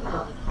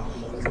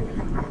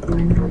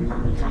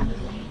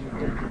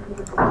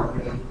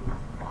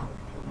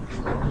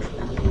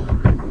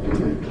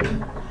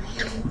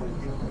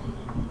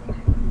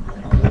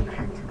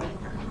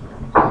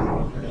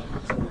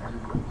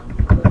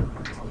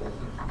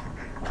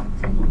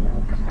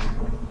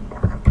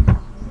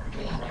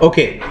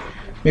 Okay,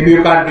 maybe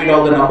you can't read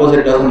all the numbers,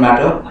 it doesn't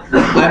matter.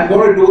 I'm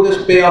going to do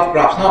this payoff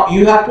graphs. Now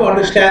you have to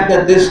understand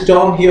that this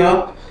term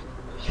here,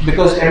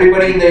 because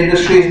everybody in the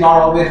industry is not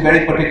always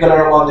very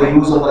particular about the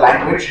use of the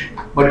language,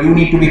 but you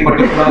need to be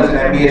particular as an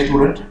MBA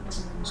student.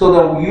 So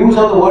the use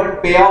of the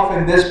word payoff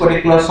in this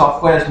particular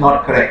software is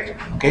not correct.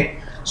 Okay,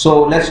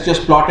 so let's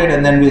just plot it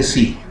and then we'll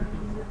see.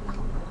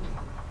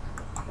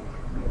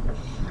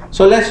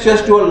 So let's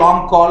just do a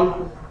long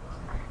call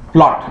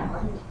plot.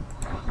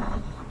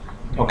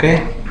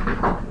 Okay.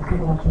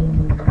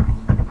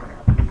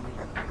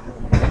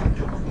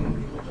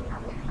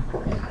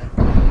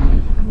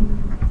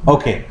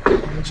 Okay,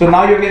 so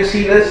now you can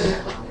see this.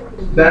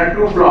 There are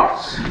 2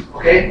 plots.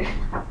 Okay.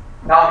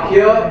 Now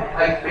here,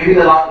 maybe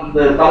the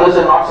colors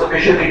are not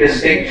sufficiently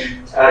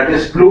distinct.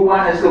 This blue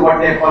one is what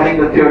they are calling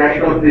the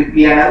theoretical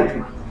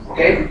PNL.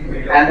 Okay,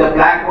 and the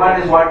black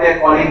one is what they are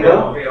calling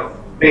the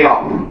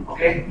payoff.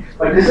 Okay,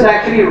 but this is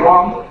actually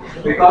wrong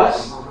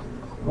because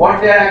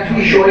what they are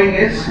actually showing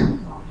is,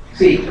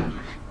 see,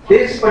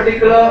 this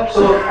particular,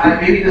 so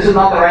maybe this is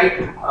not the right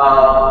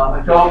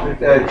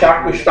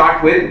chart to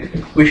start with.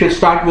 We should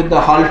start with the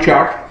hull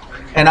chart,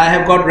 and I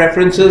have got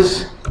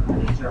references.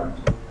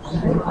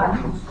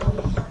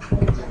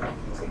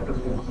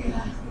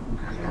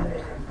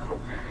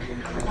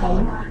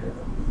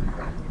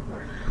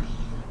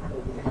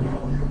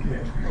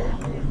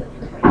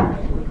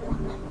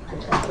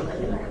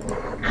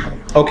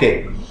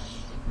 Okay,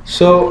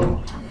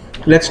 so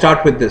let's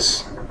start with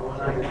this.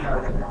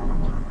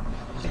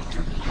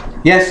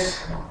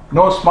 Yes,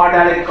 no smart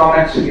aleck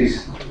comments,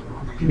 please.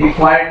 Be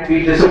quiet,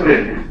 be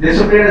disciplined.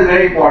 Discipline is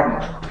very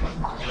important.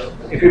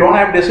 If you don't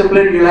have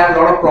discipline, you'll have a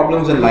lot of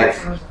problems in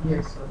life.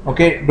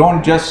 Okay,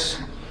 don't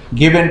just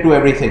give in to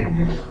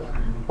everything.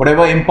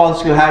 Whatever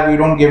impulse you have, you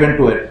don't give in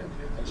to it.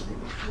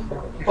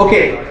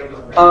 Okay.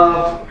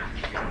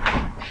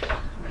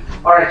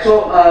 Alright,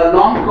 so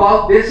long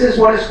call, this is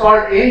what is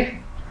called a,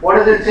 what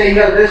does it say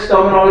here? This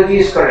terminology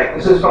is correct.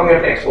 This is from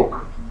your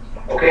textbook.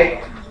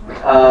 Okay.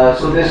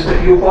 So this,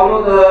 you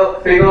follow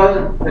the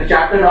figure, the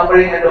chapter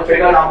numbering and the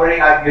figure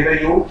numbering I've given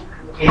you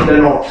in the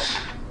notes.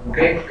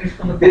 Okay.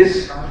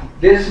 This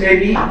may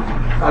be,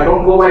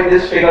 don't go by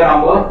this figure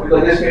number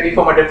because this may be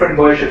from a different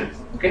version.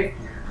 Okay.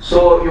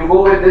 So you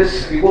go with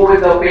this, you go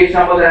with the page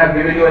number that I've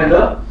given you in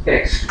the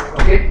text.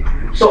 Okay.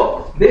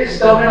 So this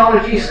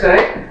terminology is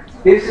correct.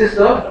 This is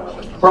the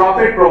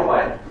profit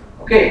profile.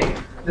 Okay.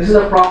 This is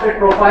a profit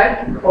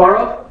profile for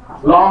a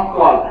long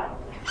call.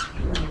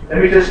 Let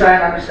me just try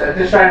and understand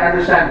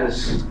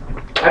this.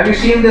 Have you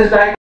seen this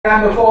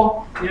diagram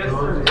before? Yes.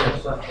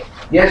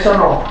 Yes or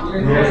no?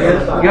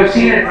 Yes. You have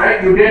seen it,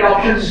 right? You did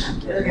options in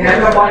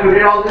FDRM. You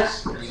did all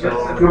this.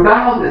 You've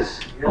done all this.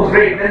 Oh,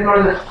 great. Then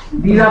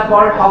these are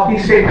called hockey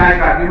stick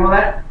diagram. You know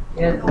that?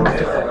 Yes.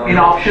 In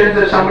options,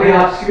 if somebody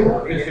asks you,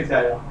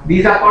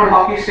 these are called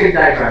hockey stick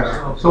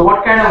diagrams. So,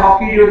 what kind of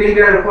hockey do you think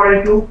they are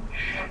referring to?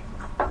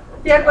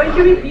 They are going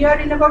to be here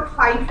in about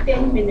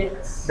 5-10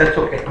 minutes. That's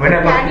okay.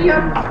 Whenever. Carry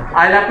on.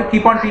 I'll have to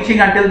keep on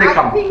teaching until they I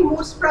come. think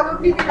most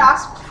probably they'll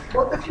ask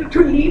both of you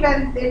to leave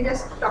and then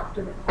just talk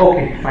to them.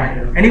 Okay,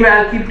 fine. Anyway,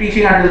 I'll keep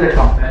teaching until they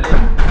come.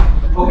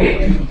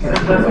 Okay. Be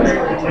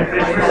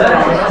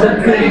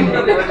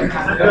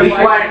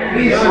quiet,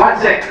 please. 1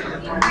 sec.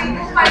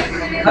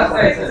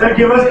 Sir,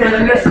 give us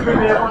calendars to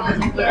prepare for this.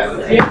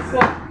 Yes,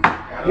 sir.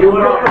 You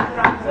will not.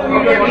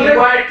 Okay, be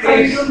quiet,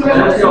 please.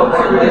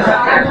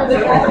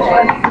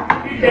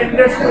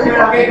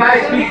 Okay,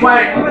 guys, be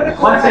quiet.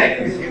 1 sec.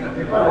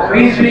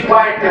 Please be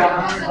quiet here.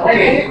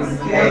 Okay.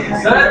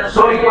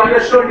 So you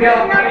understood here.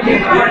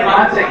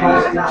 1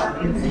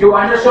 second. You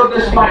understood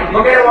this point.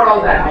 Forget about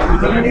all that.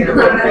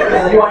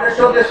 You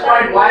understood this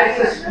point. Why is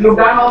this? You've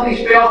done all these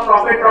payoff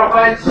profit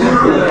profiles?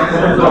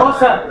 No,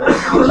 sir.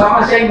 Some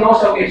are saying no,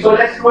 sir. Okay, so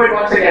let's do it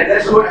once again.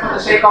 Let's do it for the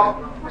sake of.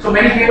 So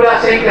many people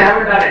are saying they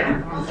haven't done it.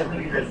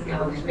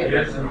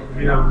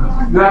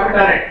 You haven't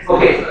done it.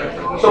 Okay.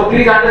 So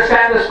please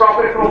understand this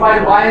profit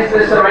profile. Why is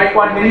this the right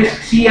one? Can you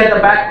see at the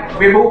back,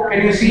 Vibhu?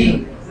 Can you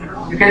see?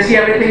 You can see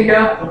everything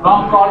here.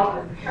 Long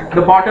call.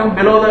 The bottom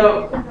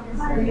below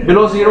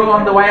zero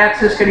on the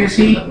y-axis. Can you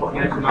see?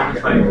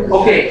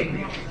 Okay.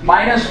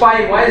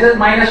 -5. Why is it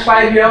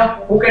 -5 here?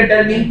 Who can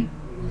tell me?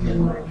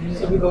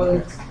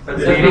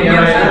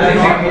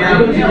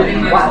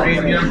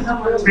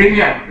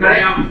 Premium.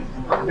 Correct.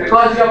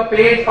 Because you have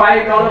paid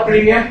 $5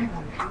 premium.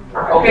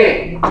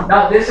 Okay.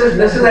 Now this is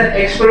an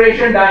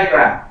expiration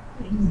diagram.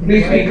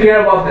 Please be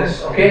clear about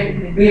this. Okay.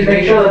 Please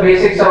make sure the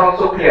basics are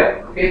also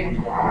clear. Okay.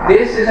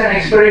 This is an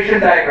expiration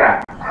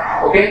diagram.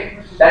 Okay.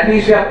 That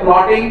means we are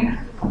plotting.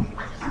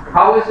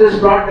 How is this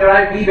plot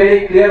derived? Be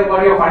very clear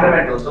about your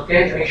fundamentals.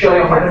 Okay. Make sure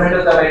your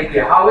fundamentals are very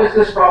clear. How is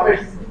this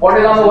profit? What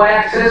is on the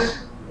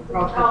y-axis?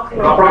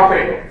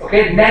 Profit.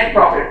 Okay. Net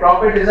profit.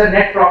 Profit is a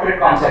net profit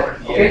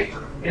concept. Okay.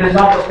 It is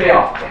not the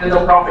payoff, it is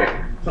the profit.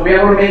 So we are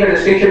going to make a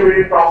distinction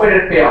between profit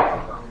and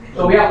payoff.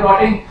 So we are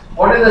plotting,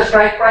 what is the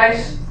strike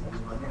price?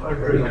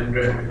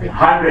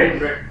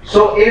 100.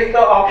 So if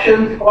the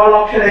call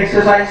option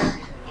exercise,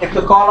 if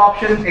the call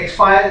option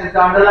expires, if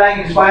the underlying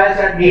expires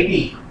at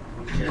 80,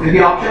 if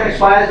the option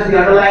expires and the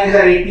underlying is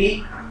at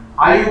 80,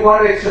 are you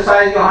going to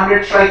exercise your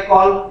 100 strike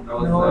call?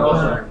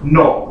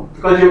 No,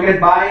 because you can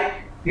buy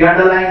the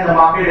underlying in the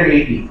market at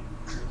 80.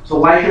 So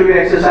why should we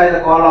exercise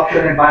the call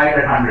option and buy it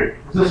at 100?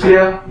 Is this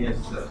clear? Yes,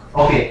 sir.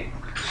 Okay.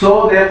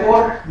 So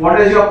therefore, what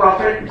is your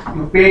profit?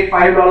 You paid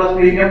 $5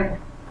 premium.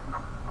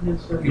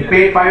 Yes, sir. You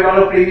paid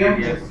 $5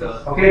 premium. Yes, sir.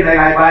 Okay, like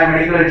I buy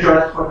medical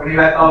insurance for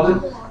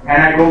 25,000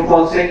 and I don't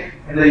fall sick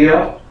in the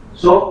year.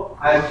 So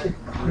my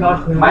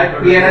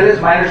P&L is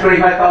minus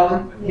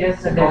 25,000.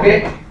 Yes, sir.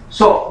 Okay.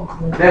 So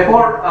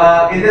therefore,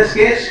 in this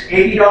case,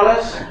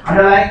 $80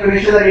 underlying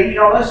finishes at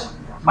 $80.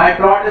 My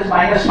plot is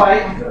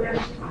 -5.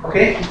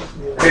 Okay.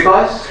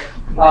 Because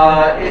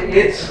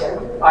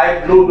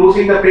I'm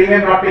losing the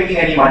premium, not making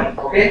any money.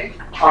 Okay.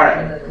 All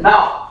right.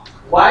 Now,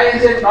 why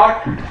is it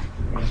not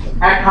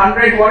at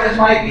 100? What is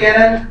my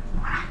P&L?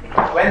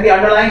 When the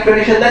underlying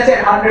finishes, let's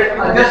say 100,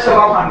 just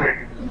above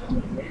 100.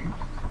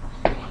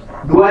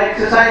 Do I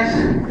exercise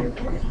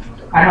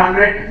at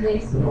 100?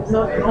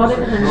 Not at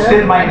 100.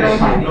 Still minus.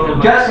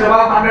 Just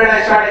above 100,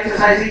 I start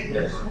exercising.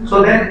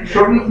 So then,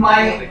 shouldn't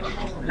my,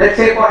 let's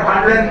say for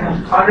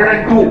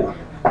 102.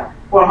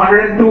 For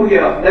 102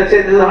 here, let's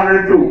say this is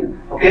 102,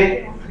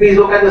 okay? Please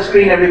look at the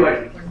screen,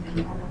 everybody.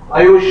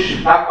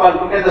 Ayush,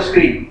 Nakpal, look at the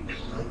screen.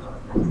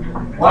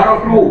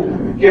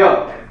 102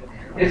 here.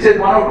 It says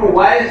 102.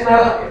 Why is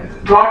the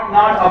plot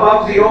not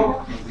above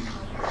 0?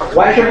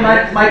 Why should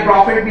my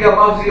profit be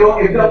above 0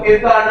 if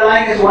the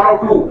underlying is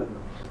 102?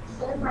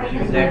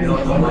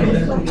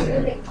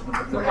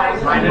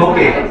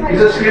 Okay, is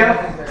this clear?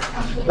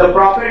 The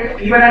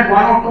profit, even at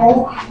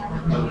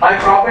 102, my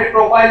profit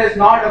profile is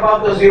not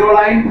above the 0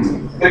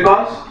 line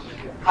because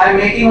I'm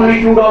making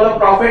only $2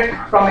 profit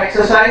from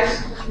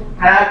exercise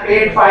and I've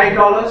paid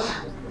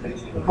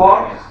 $5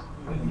 for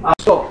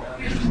so.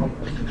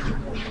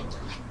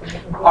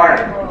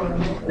 Alright,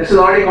 this has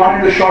already gone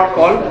into short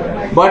call,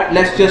 but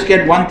let's just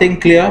get one thing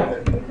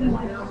clear.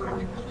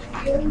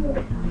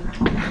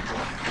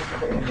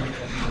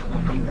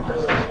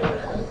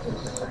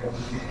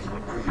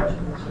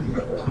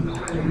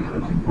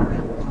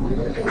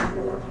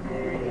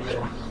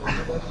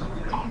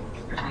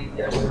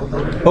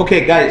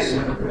 Okay guys,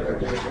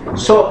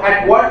 so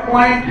at what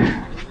point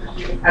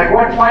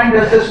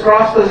does this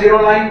cross the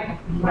 0 line?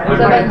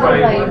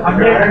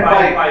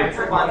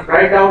 105.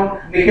 Write down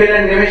Nikhil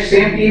and Nimish,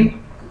 same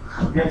team.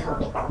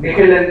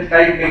 Nikhil and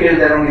write Nikhil,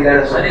 they're only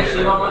there. Sorry?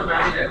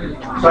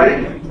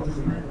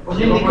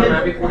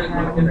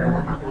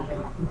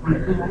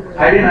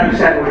 I didn't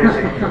understand what you're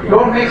saying.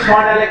 Don't make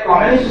smart aleck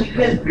comments.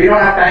 We don't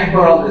have time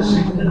for all this.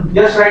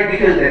 Just write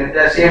Nikhil then,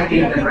 the same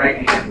team, then write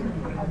Nikhil.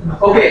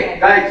 Okay,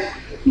 guys,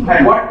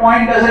 at what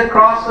point does it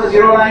cross the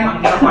 0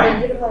 line?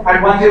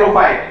 At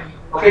 105.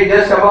 Okay,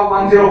 just above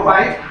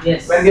 105.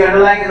 Yes. When the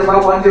underlying is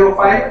above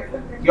 105,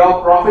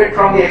 your profit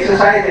from the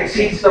exercise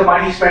exceeds the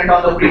money spent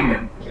on the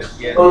premium.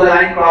 So the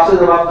line crosses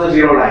above the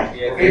 0 line.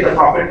 Okay, the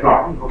profit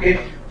plot. Okay,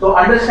 so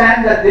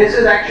understand that this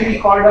is actually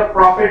called a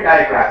profit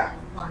diagram,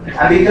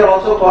 and these are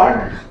also called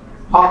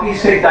hockey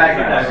stick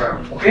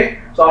diagrams. Okay,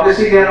 so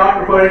obviously they are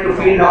not referring to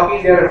field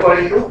hockey; they are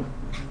referring to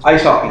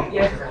ice hockey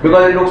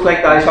because it looks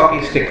like the ice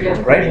hockey stick,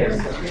 right?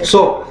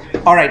 So,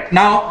 all right,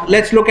 now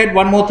let's look at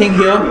one more thing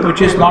here,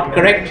 which is not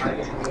correct.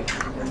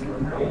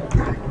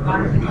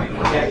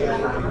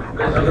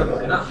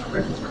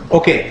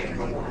 Okay.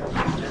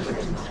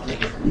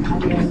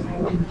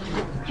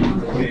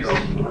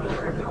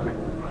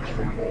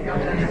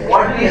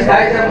 What these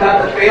guys have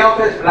done, the payoff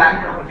is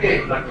blank. Okay.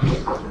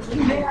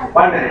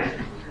 1 minute.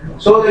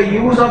 So the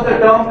use of the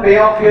term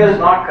payoff here is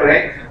not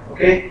correct.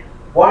 Okay.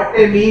 What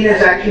they mean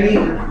is actually,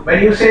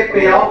 when you say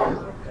payoff,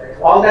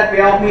 all that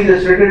payoff means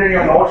is written in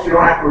your notes. You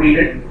don't have to read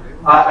it.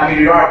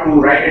 You don't have to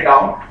write it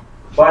down.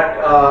 But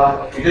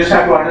you just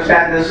have to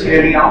understand this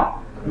clearly now.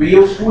 We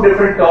use two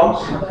different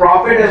terms.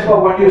 Profit is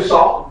for what you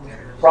saw.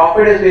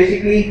 Profit is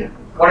basically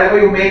whatever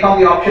you make on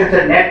the option, it's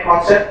a net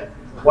concept.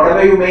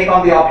 Whatever you make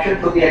on the option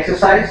for the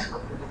exercise,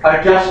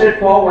 adjusted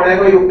for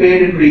whatever you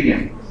paid in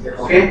premium.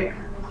 Okay.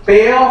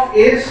 Payoff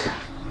is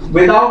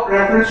without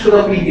reference to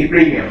the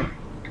premium.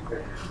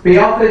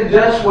 Payoff is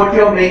just what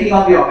you are making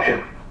on the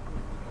option.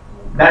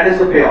 That is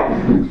the payoff.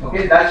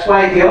 Okay, that's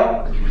why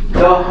here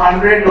the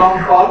 100 long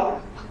call.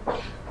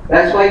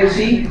 That's why you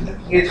see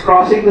it's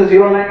crossing the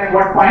 0 line at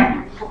what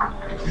point?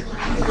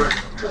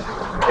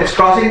 It's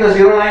crossing the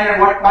 0 line at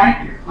what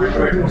point?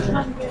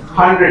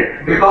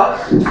 100, because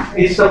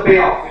it's the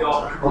payoff.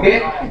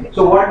 Okay,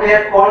 so what they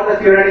have called the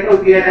theoretical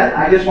PNL.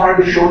 I just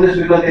wanted to show this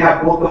because they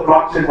have both the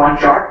plots in one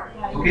chart.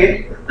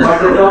 Okay,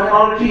 but the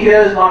terminology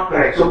here is not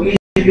correct. So please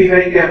be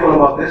very careful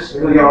about this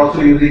because you're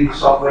also using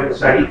software to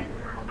study.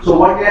 So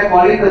what they are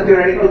calling the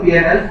theoretical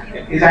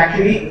PNL is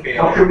actually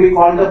what should be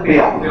called the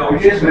payoff,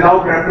 which is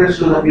without reference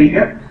to the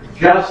premium,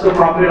 just the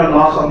profit or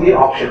loss on the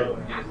option.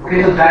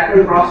 Okay, so that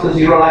will cross the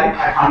 0 line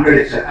at 100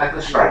 itself, at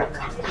the strike.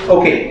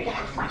 Okay,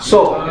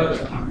 so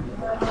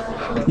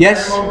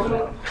yes.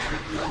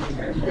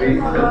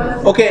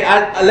 Okay,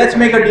 let's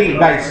make a deal,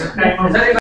 guys.